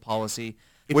surrendering the policy.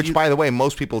 Which, by the way,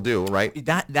 most people do, right?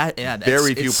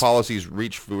 Very few policies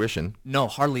reach fruition. No,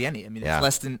 hardly any. I mean, it's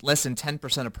less than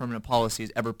 10% of permanent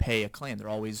policies ever pay a claim. They're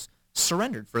always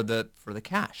surrendered for the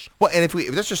cash. Well, and if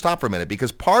let's just stop for a minute,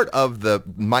 because part of the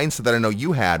mindset that I know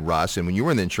you had, Russ, and when you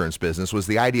were in the insurance business, was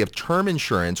the idea of term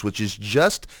insurance, which is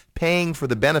just paying for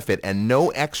the benefit and no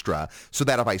extra, so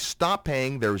that if I stop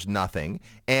paying, there's nothing,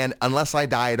 and unless I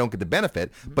die, I don't get the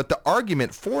benefit. But the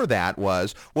argument for that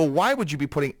was, well, why would you be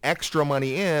putting extra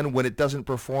money in when it doesn't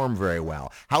perform very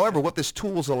well? However, what this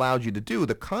tool's allowed you to do,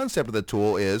 the concept of the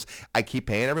tool is, I keep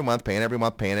paying every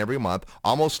month,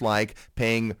 almost like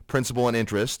paying principal and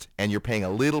interest, and you're paying a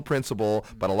little principal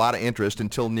but a lot of interest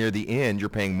until near the end you're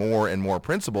paying more and more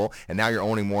principal, and now you're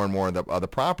owning more and more of the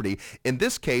property. In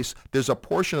this case, there's a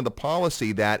portion of the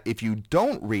policy that if you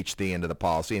don't reach the end of the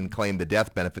policy and claim the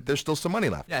death benefit, there's still some money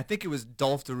left. Yeah, I think it was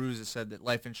Dolph DeRuse that said that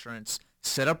life insurance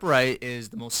set up right is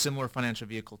the most similar financial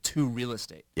vehicle to real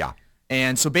estate. Yeah.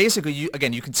 And so basically, you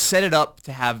can set it up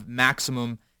to have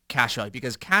maximum cash value,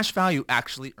 because cash value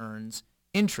actually earns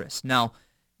interest. Now,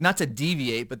 not to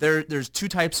deviate, but there's two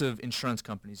types of insurance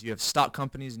companies. You have stock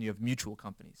companies and you have mutual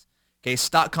companies. Okay,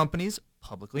 stock companies,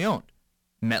 publicly owned.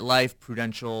 MetLife,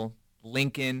 Prudential,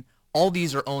 Lincoln, all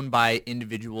these are owned by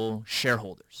individual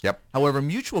shareholders. Yep. However,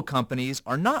 mutual companies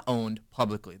are not owned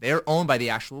publicly. They are owned by the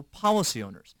actual policy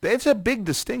owners. It's a big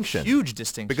distinction. Huge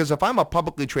distinction. Because if I'm a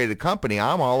publicly traded company,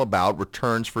 I'm all about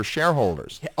returns for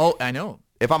shareholders. Oh, I know.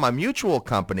 If I'm a mutual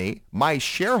company, my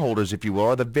shareholders, if you will,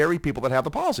 are the very people that have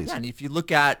the policies. Yeah, and if you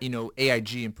look at,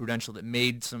 AIG and Prudential that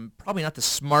made some probably not the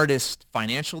smartest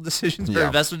financial decisions or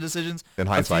investment decisions in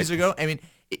a few years ago. I mean,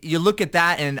 you look at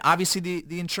that, and obviously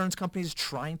the insurance company is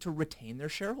trying to retain their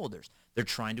shareholders. They're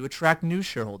trying to attract new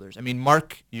shareholders. I mean,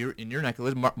 Mark, in your neck of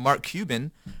the woods, Mark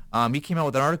Cuban, he came out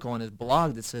with an article on his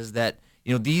blog that says that,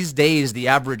 these days the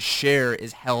average share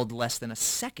is held less than a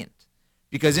second.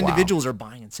 Because individuals are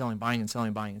buying and selling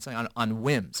on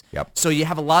whims. Yep. So you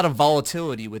have a lot of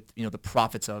volatility with the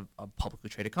profits of publicly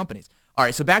traded companies. All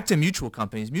right, so back to mutual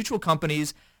companies. Mutual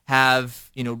companies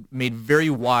have made very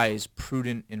wise,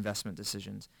 prudent investment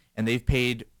decisions, and they've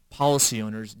paid policy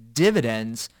owners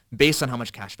dividends based on how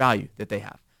much cash value that they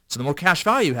have. So the more cash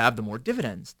value you have, the more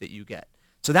dividends that you get.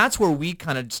 So that's where we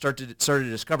kind of started to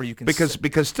discover you can...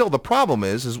 Because still the problem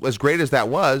is as great as that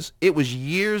was, it was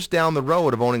years down the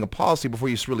road of owning a policy before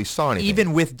you really saw anything.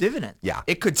 Even with dividends. Yeah.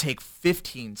 It could take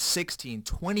 15, 16,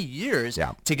 20 years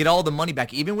to get all the money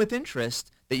back, even with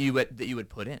interest that you would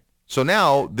put in. So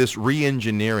now this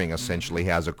re-engineering essentially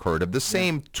has occurred of the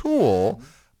same tool,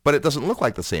 but it doesn't look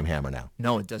like the same hammer now.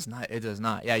 No, it does not. It does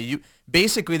not. Yeah,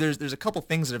 basically there's a couple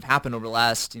things that have happened over the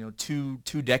last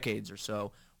two decades or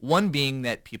so. One being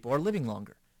that people are living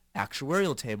longer.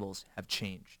 Actuarial tables have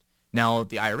changed. Now,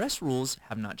 the IRS rules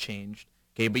have not changed,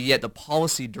 okay, but yet the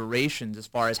policy durations as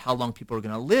far as how long people are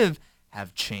going to live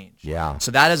have changed. Yeah. So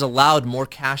that has allowed more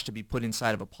cash to be put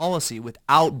inside of a policy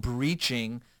without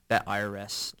breaching that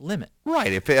IRS limit.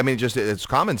 Right. It's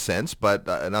common sense, but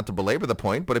not to belabor the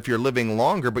point, but if you're living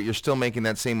longer but you're still making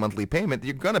that same monthly payment,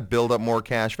 you're going to build up more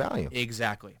cash value.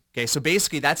 Exactly. Okay, so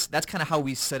basically that's kind of how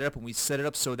we set it up, and we set it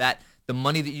up so that the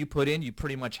money that you put in, you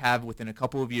pretty much have within a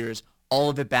couple of years all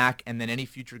of it back, and then any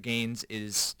future gains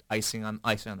is icing on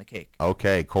the cake.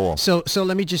 Okay, cool. So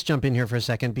let me just jump in here for a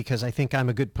second, because I think I'm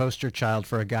a good poster child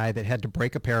for a guy that had to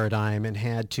break a paradigm and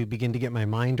had to begin to get my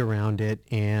mind around it.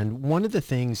 And one of the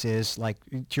things is, like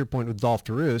to your point with Dolph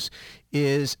DeRuse,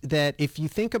 is that if you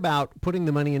think about putting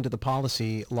the money into the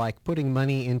policy, like putting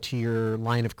money into your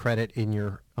line of credit in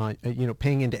your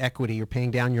paying into equity, or paying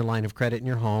down your line of credit in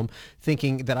your home,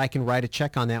 thinking that I can write a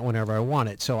check on that whenever I want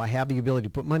it. So I have the ability to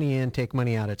put money in, take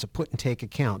money out. It's a put and take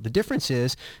account. The difference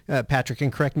is, Patrick,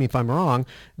 and correct me if I'm wrong,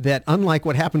 that unlike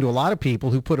what happened to a lot of people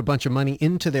who put a bunch of money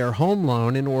into their home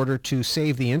loan in order to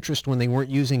save the interest when they weren't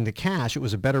using the cash, it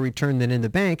was a better return than in the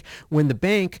bank. When the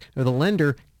bank or the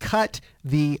lender cut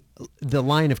the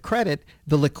line of credit,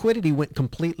 the liquidity went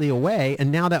completely away,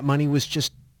 and now that money was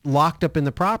just locked up in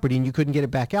the property and you couldn't get it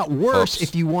back out. Worse,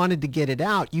 if you wanted to get it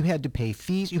out, you had to pay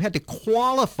fees. You had to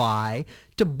qualify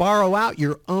to borrow out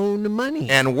your own money.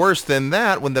 And worse than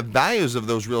that, when the values of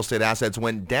those real estate assets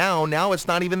went down, now it's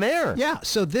not even there. Yeah,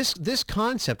 so this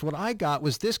concept, what I got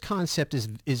was this concept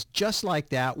is just like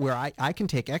that, where I can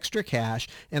take extra cash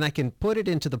and I can put it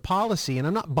into the policy, and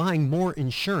I'm not buying more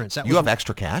insurance. You have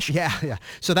extra cash? Yeah.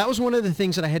 So that was one of the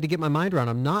things that I had to get my mind around.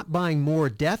 I'm not buying more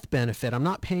death benefit. I'm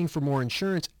not paying for more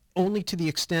insurance, only to the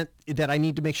extent that I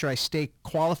need to make sure I stay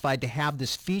qualified to have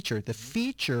this feature. The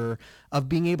feature of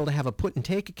being able to have a put and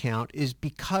take account is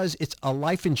because it's a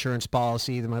life insurance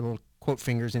policy. My little quote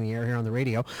fingers in the air here on the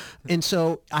radio. And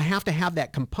so I have to have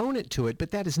that component to it,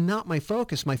 but that is not my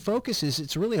focus. My focus is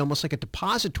it's really almost like a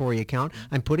depository account.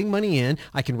 I'm putting money in.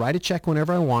 I can write a check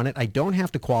whenever I want it. I don't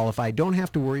have to qualify. I don't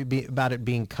have to worry about it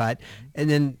being cut. And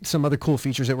then some other cool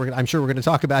features that I'm sure we're going to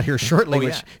talk about here shortly,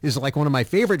 which is like one of my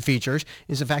favorite features,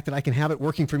 is the fact that I can have it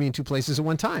working for me in two places at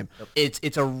one time.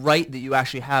 It's a right that you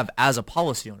actually have as a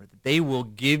policy owner. They will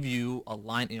give you a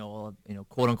line,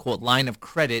 quote unquote line of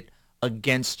credit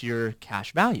against your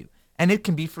cash value. And it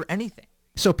can be for anything.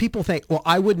 So people think, well,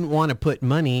 I wouldn't want to put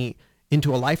money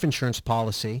into a life insurance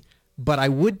policy, but I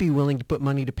would be willing to put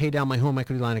money to pay down my home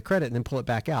equity line of credit and then pull it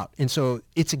back out. And so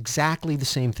it's exactly the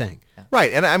same thing.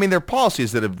 Right. And I mean, there are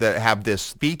policies that have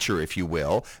this feature, if you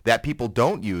will, that people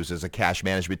don't use as a cash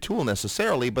management tool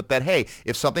necessarily, but that, hey,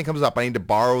 if something comes up, I need to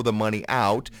borrow the money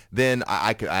out, then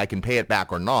I can pay it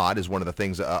back or not is one of the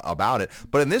things about it.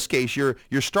 But in this case, you're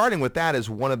starting with that as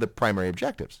one of the primary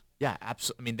objectives. Yeah,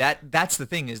 absolutely. I mean, that's the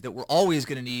thing, is that we're always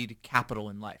going to need capital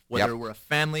in life, whether we're a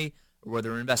family or whether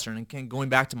we're an investor. And again, going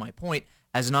back to my point,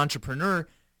 as an entrepreneur,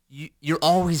 you're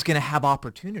always going to have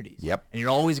opportunities. Yep. And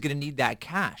you're always going to need that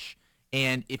cash.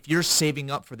 And if you're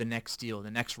saving up for the next deal, the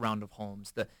next round of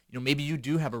homes, maybe you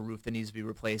do have a roof that needs to be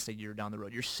replaced a year down the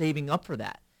road. You're saving up for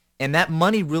that. And that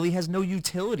money really has no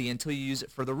utility until you use it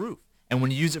for the roof. And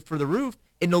when you use it for the roof,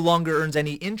 it no longer earns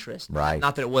any interest. Right.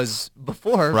 Not that it was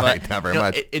before. Right, but, not very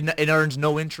much. It earns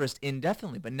no interest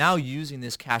indefinitely. But now using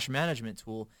this cash management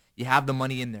tool, you have the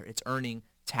money in there. It's earning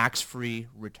tax-free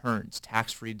returns,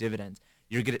 tax-free dividends.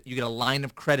 You get a line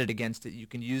of credit against it you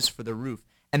can use for the roof.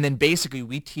 And then basically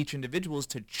we teach individuals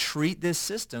to treat this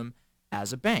system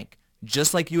as a bank.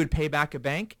 Just like you would pay back a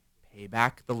bank, pay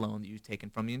back the loan that you've taken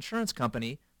from the insurance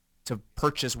company to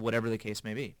purchase whatever the case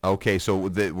may be. Okay, so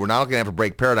we're not going to have to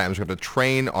break paradigms. We have to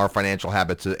train our financial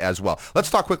habits as well. Let's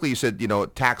talk quickly. You said,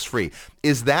 tax-free.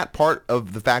 Is that part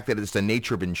of the fact that it's the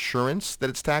nature of insurance that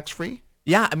it's tax-free?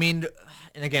 Yeah, I mean,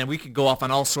 and again, we could go off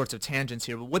on all sorts of tangents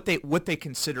here, but what they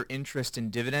consider interest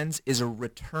and dividends is a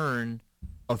return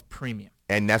of premium.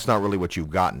 And that's not really what you've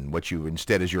gotten. What you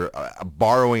instead is you're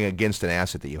borrowing against an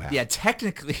asset that you have. Yeah,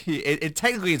 technically,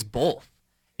 technically it's both.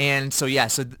 And so,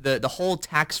 so the whole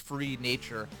tax-free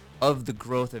nature of the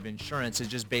growth of insurance is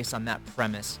just based on that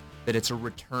premise that it's a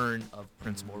return of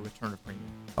principal, return of premium.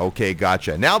 Okay,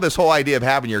 gotcha. Now this whole idea of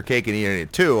having your cake and eating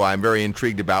it too, I'm very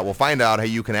intrigued about. We'll find out how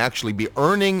you can actually be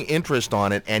earning interest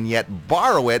on it and yet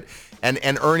borrow it and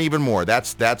earn even more.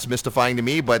 That's mystifying to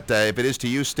me, but if it is to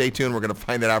you, stay tuned. We're going to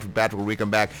find that out from Patrick when we come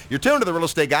back. You're tuned to the Real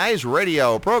Estate Guys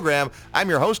radio program. I'm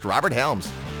your host, Robert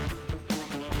Helms.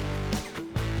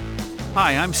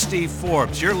 Hi, I'm Steve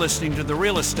Forbes. You're listening to the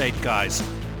Real Estate Guys.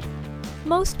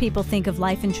 Most people think of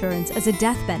life insurance as a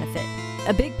death benefit,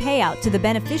 a big payout to the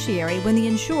beneficiary when the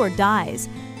insured dies.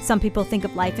 Some people think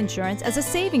of life insurance as a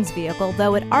savings vehicle,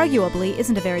 though it arguably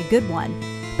isn't a very good one.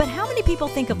 But how many people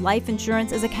think of life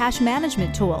insurance as a cash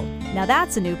management tool? Now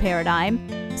that's a new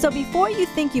paradigm. So before you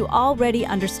think you already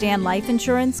understand life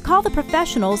insurance, call the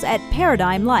professionals at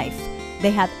Paradigm Life.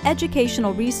 They have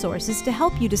educational resources to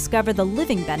help you discover the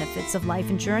living benefits of life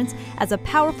insurance as a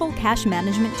powerful cash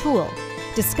management tool.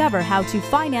 Discover how to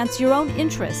finance your own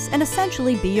interests and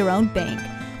essentially be your own bank.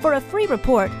 For a free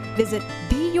report, visit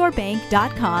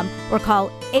beyourbank.com or call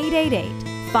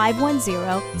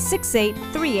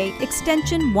 888-510-6838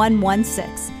 extension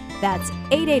 116. That's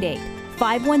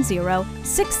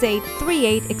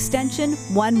 888-510-6838 extension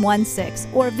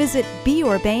 116 or visit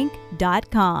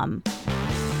beyourbank.com.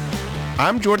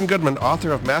 I'm Jordan Goodman,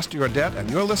 author of Master Your Debt, and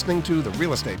you're listening to The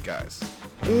Real Estate Guys.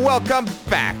 Welcome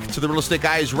back to the Real Estate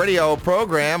Guys radio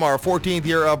program, our 14th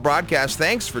year of broadcast.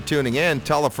 Thanks for tuning in.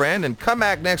 Tell a friend and come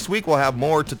back next week. We'll have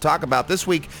more to talk about. This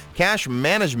week, cash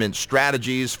management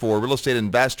strategies for real estate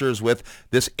investors with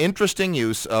this interesting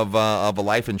use of a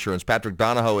life insurance. Patrick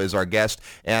Donahoe is our guest,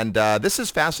 and this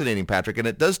is fascinating, Patrick, and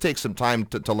it does take some time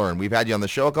to learn. We've had you on the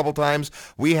show a couple times.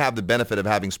 We have the benefit of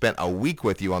having spent a week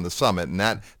with you on the summit, and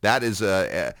that is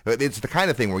it's the kind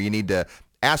of thing where you need to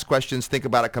ask questions, think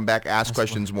about it, come back, ask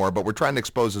questions more, but we're trying to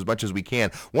expose as much as we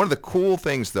can. One of the cool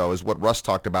things, though, is what Russ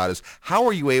talked about, is how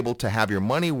are you able to have your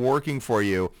money working for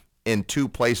you in two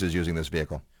places using this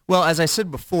vehicle? Well, as I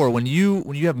said before, when you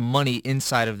have money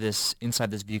inside this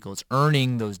vehicle, it's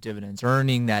earning those dividends,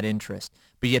 earning that interest.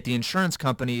 But yet the insurance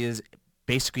company is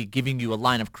basically giving you a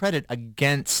line of credit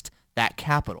against that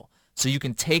capital. So you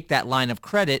can take that line of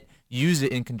credit, use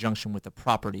it in conjunction with the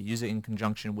property, use it in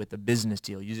conjunction with a business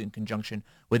deal, use it in conjunction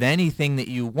with anything that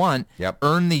you want,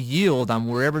 earn the yield on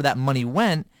wherever that money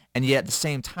went, and yet at the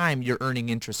same time you're earning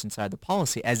interest inside the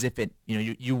policy as if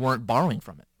you weren't borrowing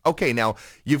from it. Okay, now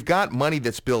you've got money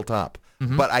that's built up,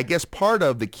 but I guess part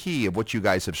of the key of what you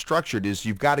guys have structured is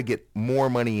you've got to get more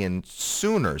money in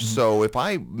sooner. So if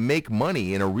I make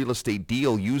money in a real estate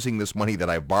deal using this money that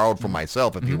I borrowed from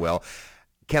myself, if you will,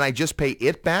 can I just pay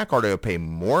it back, or do I pay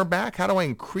more back? How do I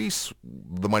increase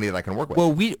the money that I can work with?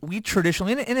 Well, we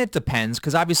traditionally, and it depends,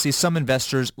 because obviously some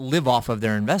investors live off of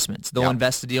their investments. They'll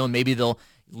invest a deal and maybe they'll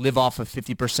live off of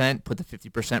 50%, put the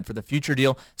 50% for the future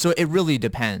deal. So it really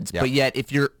depends. But yet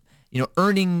if you're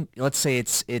earning, let's say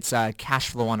it's cash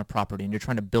flow on a property and you're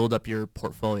trying to build up your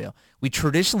portfolio, we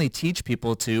traditionally teach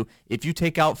people to, if you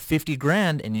take out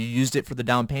 $50,000 and you used it for the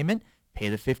down payment, pay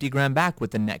the $50,000 back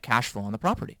with the net cash flow on the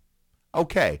property.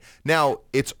 Okay. Now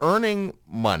it's earning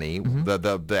money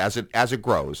as it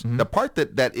grows. The part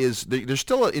that is there's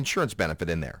still an insurance benefit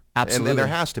in there. Absolutely. And there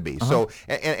has to be. So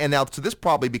and now this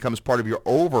probably becomes part of your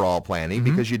overall planning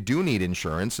because you do need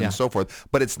insurance and so forth.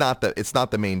 But it's not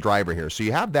the main driver here. So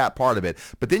you have that part of it,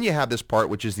 but then you have this part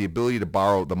which is the ability to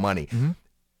borrow the money.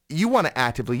 You want to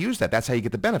actively use that. That's how you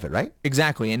get the benefit, right?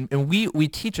 Exactly. And we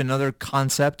teach another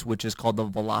concept which is called the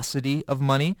velocity of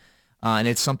money. And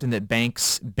it's something that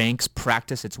banks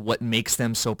practice. It's what makes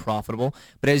them so profitable.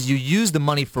 But as you use the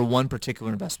money for one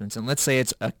particular investment, and let's say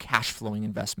it's a cash flowing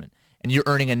investment, and you're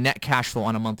earning a net cash flow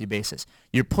on a monthly basis,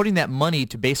 you're putting that money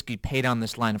to basically pay down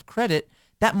this line of credit.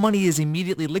 That money is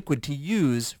immediately liquid to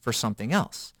use for something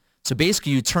else. So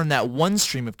basically you turn that one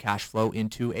stream of cash flow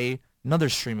into another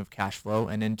stream of cash flow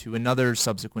and into another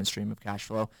subsequent stream of cash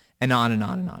flow, and on and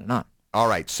on and on and on. All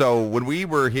right. So when we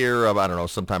were here, I don't know,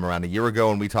 sometime around a year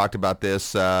ago, and we talked about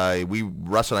this,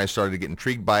 Russ and I started to get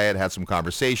intrigued by it, had some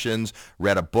conversations,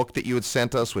 read a book that you had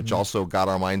sent us, which also got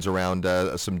our minds around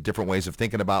some different ways of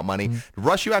thinking about money.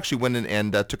 Russ, you actually went in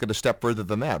and took it a step further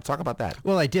than that. Talk about that.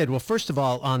 Well, I did. Well, first of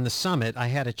all, on the summit, I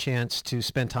had a chance to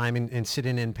spend time and sit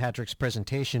in Patrick's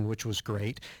presentation, which was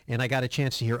great. And I got a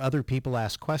chance to hear other people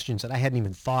ask questions that I hadn't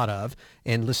even thought of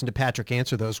and listen to Patrick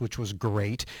answer those, which was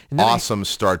great. And then awesome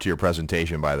start to your presentation,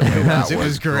 by the way. It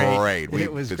was great.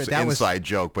 It's an inside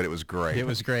joke, but it was great. It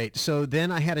was great. So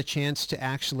then I had a chance to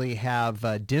actually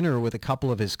have dinner with a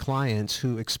couple of his clients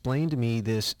who explained to me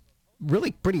this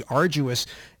really pretty arduous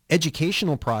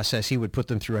educational process he would put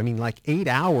them through. I mean, like 8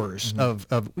 hours of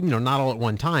not all at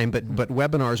one time, but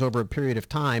webinars over a period of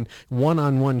time,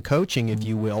 one-on-one coaching, if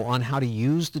you will, on how to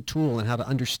use the tool and how to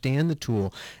understand the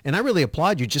tool. And I really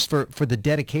applaud you just for the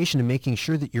dedication to making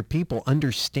sure that your people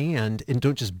understand and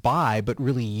don't just buy, but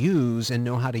really use and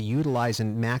know how to utilize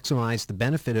and maximize the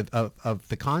benefit of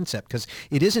the concept, because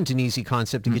it isn't an easy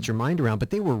concept to get your mind around,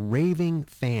 but they were raving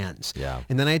fans. Yeah.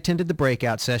 And then I attended the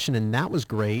breakout session, and that was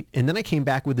great. And then I came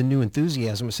back with a new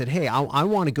enthusiasm and said, hey, I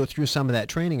want to go through some of that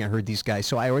training I heard these guys.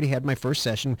 So I already had my first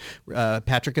session.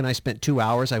 Patrick and I spent 2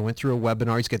 hours. I went through a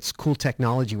webinar. He's got this cool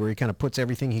technology where he kind of puts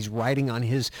everything he's writing on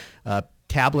his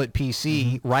tablet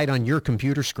PC right on your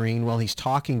computer screen while he's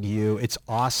talking to you. It's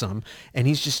awesome. And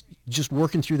he's just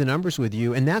working through the numbers with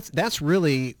you. And that's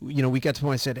really, we got to the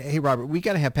point I said, hey, Robert, we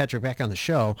got to have Patrick back on the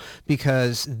show,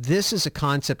 because this is a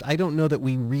concept I don't know that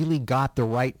we really got the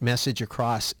right message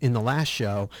across in the last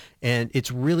show. And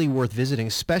it's really worth visiting,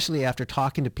 especially after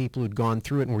talking to people who'd gone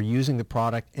through it and were using the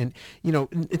product. And,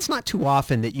 it's not too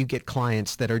often that you get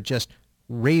clients that are just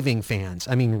raving fans.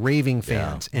 I mean, raving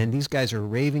fans. Yeah. And these guys are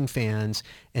raving fans,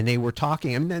 and they were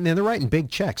talking, and they're writing big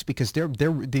checks, because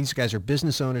these guys are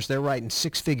business owners. They're writing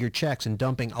 6-figure checks and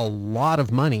dumping a lot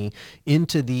of money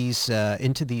into these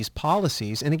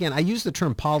policies. And again, I use the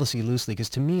term policy loosely, because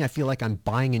to me, I feel like I'm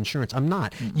buying insurance. I'm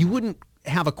not. You wouldn't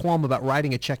have a qualm about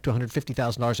writing a check to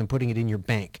 $150,000 and putting it in your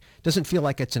bank. Doesn't feel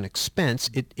like it's an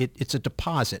expense. It's a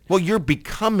deposit. Well, you're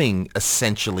becoming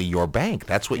essentially your bank.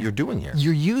 That's what you're doing here.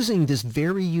 You're using this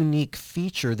very unique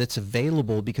feature that's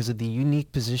available because of the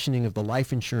unique positioning of the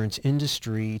life insurance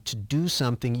industry to do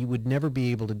something you would never be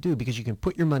able to do, because you can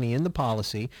put your money in the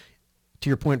policy, to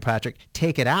your point, Patrick,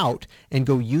 take it out and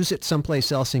go use it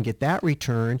someplace else and get that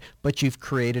return, but you've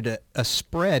created a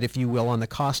spread, if you will, on the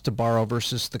cost to borrow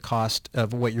versus the cost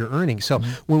of what you're earning. So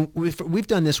when we've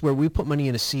done this where we put money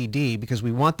in a CD because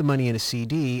we want the money in a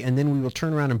CD, and then we will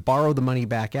turn around and borrow the money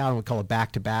back out, and we call it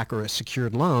back-to-back or a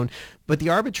secured loan. But the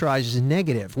arbitrage is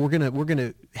negative. We're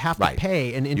gonna have to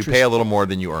pay an interest. You pay a little more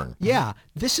than you earn. Yeah,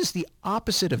 this is the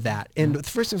opposite of that. And the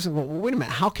first thing is, well, wait a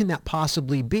minute, how can that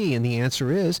possibly be? And the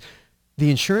answer is, the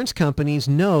insurance companies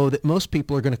know that most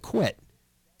people are going to quit.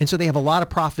 And so they have a lot of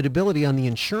profitability on the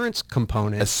insurance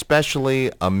component.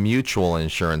 Especially a mutual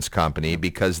insurance company,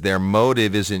 because their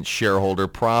motive isn't shareholder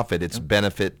profit, it's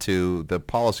benefit to the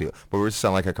policy. But we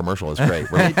sound like a commercial. It's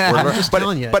great. I'm just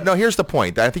telling you. But no, here's the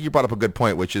point. I think you brought up a good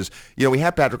point, which is, we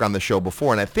had Patrick on the show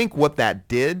before, and I think what that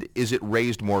did is it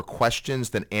raised more questions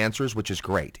than answers, which is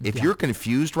great. If you're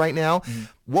confused right now,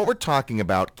 what we're talking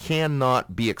about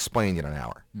cannot be explained in an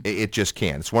hour. It just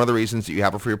can't. It's one of the reasons that you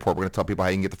have a free report. We're going to tell people how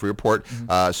you can get the free report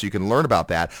so you can learn about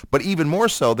that. But even more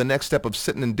so, the next step of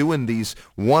sitting and doing these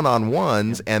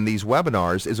one-on-ones and these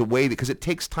webinars is a way, because it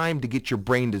takes time to get your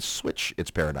brain to switch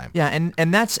its paradigm. Yeah,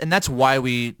 and that's why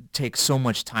we take so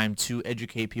much time to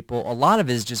educate people. A lot of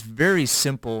it is just very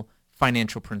simple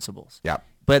financial principles. Yeah.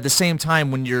 But at the same time,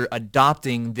 when you're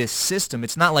adopting this system,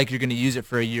 it's not like you're going to use it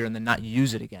for a year and then not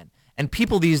use it again. And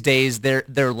people these days, they're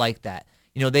like that.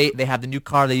 They have the new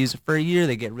car, they use it for a year,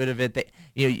 they get rid of it.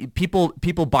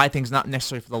 People buy things not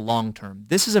necessarily for the long term.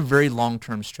 This is a very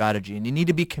long-term strategy, and you need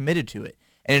to be committed to it.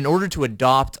 And in order to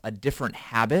adopt a different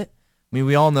habit,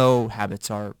 we all know habits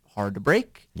are hard to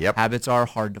break. Yep. Habits are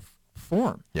hard to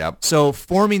form. Yep. So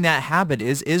forming that habit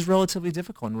is relatively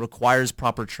difficult and requires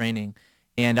proper training.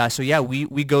 And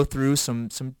we go through some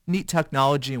neat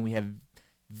technology, and we have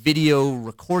video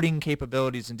recording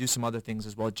capabilities and do some other things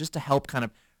as well, just to help kind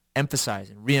of emphasize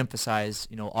and re-emphasize,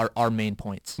 our main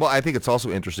points. Well, I think it's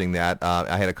also interesting that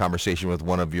I had a conversation with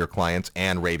one of your clients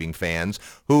and raving fans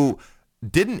who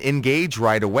didn't engage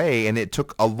right away, and it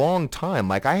took a long time.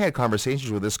 Like, I had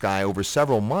conversations with this guy over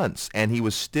several months, and he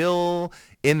was still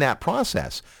in that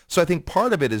process. So I think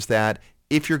part of it is that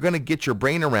if you're going to get your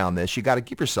brain around this, you got to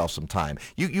give yourself some time.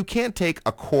 You can't take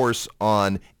a course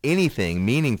on anything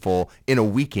meaningful in a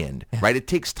weekend, right? It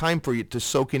takes time for you to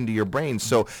soak into your brain.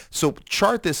 So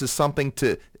chart this as something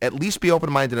to at least be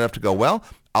open-minded enough to go, well,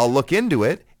 I'll look into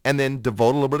it, and then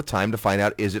devote a little bit of time to find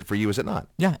out, is it for you, is it not?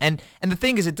 Yeah, and the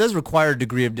thing is, it does require a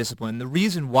degree of discipline. The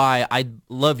reason why I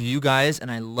love you guys and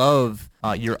I love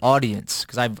your audience,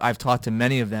 because I've talked to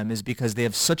many of them, is because they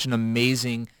have such an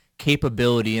amazing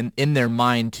capability in their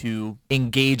mind to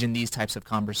engage in these types of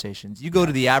conversations. You go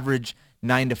to the average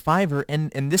 9-to-5er,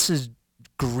 and this is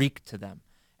Greek to them.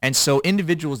 And so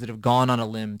individuals that have gone on a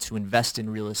limb to invest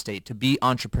in real estate, to be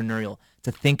entrepreneurial,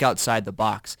 to think outside the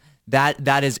box,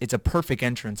 it's a perfect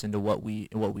entrance into what we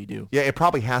do. Yeah, it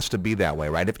probably has to be that way,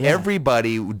 right? If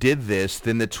everybody did this,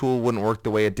 then the tool wouldn't work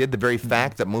the way it did. The very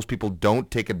fact that most people don't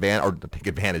take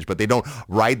advantage, but they don't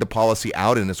ride the policy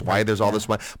out, and it's why there's all this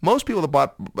money. Most people that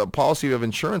bought a policy of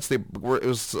insurance, it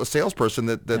was a salesperson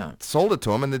that sold it to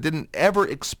them, and they didn't ever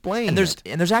explain and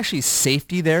there's actually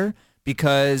safety there,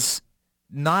 because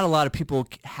not a lot of people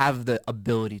have the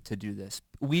ability to do this.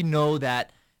 We know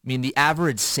that. The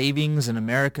average savings in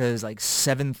America is like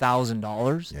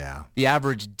 $7,000. Yeah. The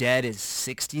average debt is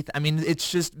 $60,000.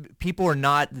 It's just, people are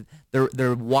not,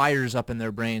 their wires up in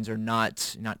their brains are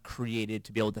not created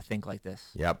to be able to think like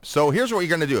this. Yep. So here's what you're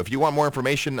going to do. If you want more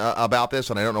information about this,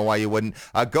 and I don't know why you wouldn't,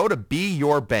 go to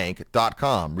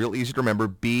beyourbank.com. Real easy to remember,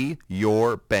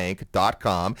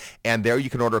 beyourbank.com. And there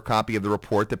you can order a copy of the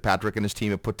report that Patrick and his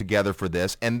team have put together for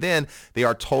this. And then they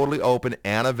are totally open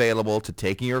and available to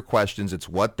taking your questions. It's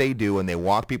what they do, and they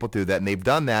walk people through that, and they've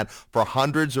done that for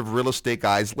hundreds of Real Estate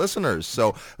Guys listeners.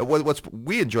 So what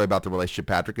we enjoy about the relationship,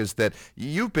 Patrick, is that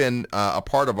you've been a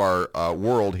part of our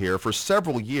world here for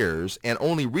several years, and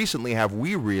only recently have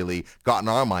we really gotten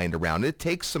our mind around it. It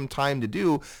takes some time to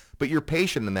do, but you're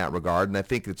patient in that regard, and I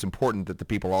think it's important that the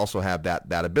people also have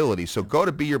that ability. So go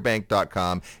to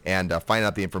beyourbank.com and find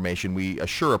out the information. We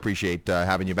sure appreciate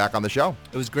having you back on the show.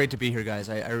 It was great to be here, guys.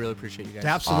 I really appreciate you guys.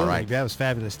 Absolutely. All right. That was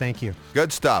fabulous. Thank you.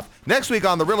 Good stuff. Next week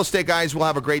on The Real Estate Guys, we'll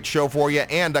have a great show for you.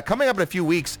 And coming up in a few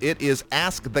weeks, it is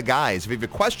Ask the Guys. If you have a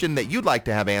question that you'd like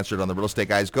to have answered on The Real Estate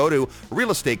Guys, go to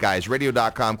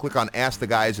realestateguysradio.com, click on Ask the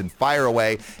Guys, and fire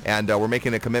away. And we're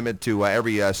making a commitment to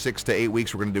every 6 to 8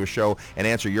 weeks, we're going to do a show and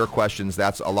answer your questions.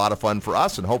 That's a lot of fun for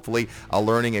us, and hopefully a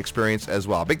learning experience as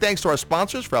well. Big thanks to our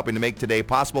sponsors for helping to make today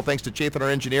possible. Thanks to Chafin, our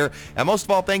engineer, and most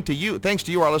of all, thanks to you,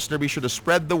 our listener. Be sure to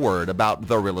spread the word about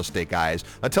The Real Estate Guys.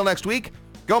 Until next week,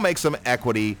 go make some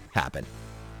equity happen.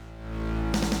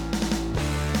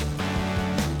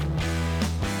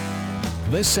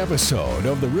 This episode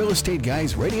of the Real Estate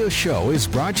Guys radio show is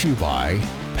brought to you by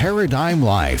Paradigm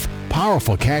Life.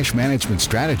 Powerful cash management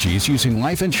strategies using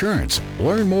life insurance.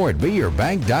 Learn more at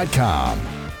beyourbank.com.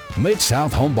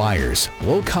 Mid-South Home Buyers.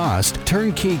 Low-cost,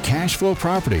 turnkey cash flow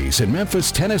properties in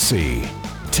Memphis, Tennessee.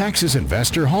 Texas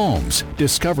Investor Homes.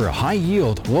 Discover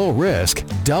high-yield, low-risk,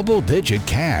 double-digit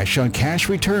cash on cash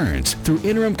returns through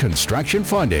interim construction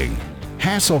funding.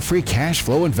 Hassle-free cash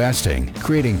flow investing,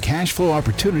 creating cash flow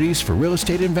opportunities for real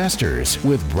estate investors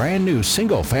with brand new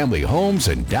single-family homes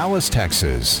in Dallas,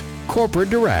 Texas.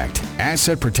 Corporate Direct,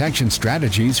 asset protection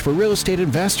strategies for real estate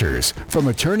investors from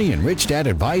attorney and Rich Dad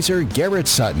advisor Garrett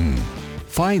Sutton.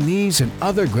 Find these and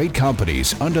other great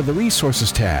companies under the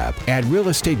Resources tab at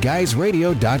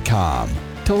realestateguysradio.com.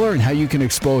 To learn how you can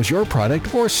expose your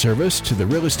product or service to the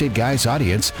Real Estate Guys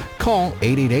audience, call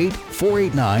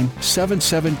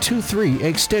 888-489-7723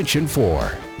 extension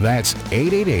 4. That's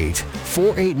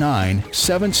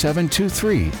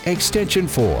 888-489-7723 extension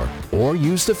 4. Or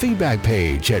use the feedback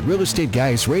page at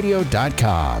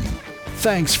realestateguysradio.com.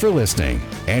 Thanks for listening,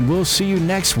 and we'll see you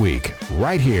next week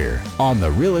right here on the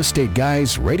Real Estate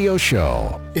Guys radio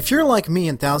show. If you're like me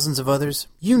and thousands of others,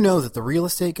 you know that the Real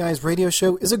Estate Guys radio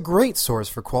show is a great source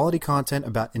for quality content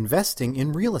about investing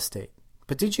in real estate.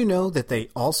 But did you know that they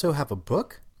also have a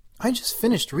book? I just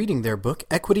finished reading their book,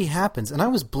 Equity Happens, and I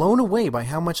was blown away by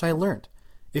how much I learned.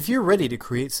 If you're ready to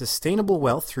create sustainable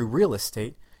wealth through real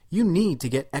estate, you need to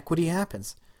get Equity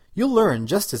Happens. You'll learn,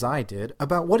 just as I did,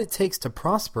 about what it takes to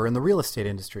prosper in the real estate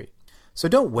industry. So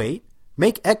don't wait.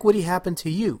 Make equity happen to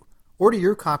you. Order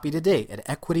your copy today at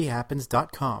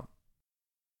equityhappens.com.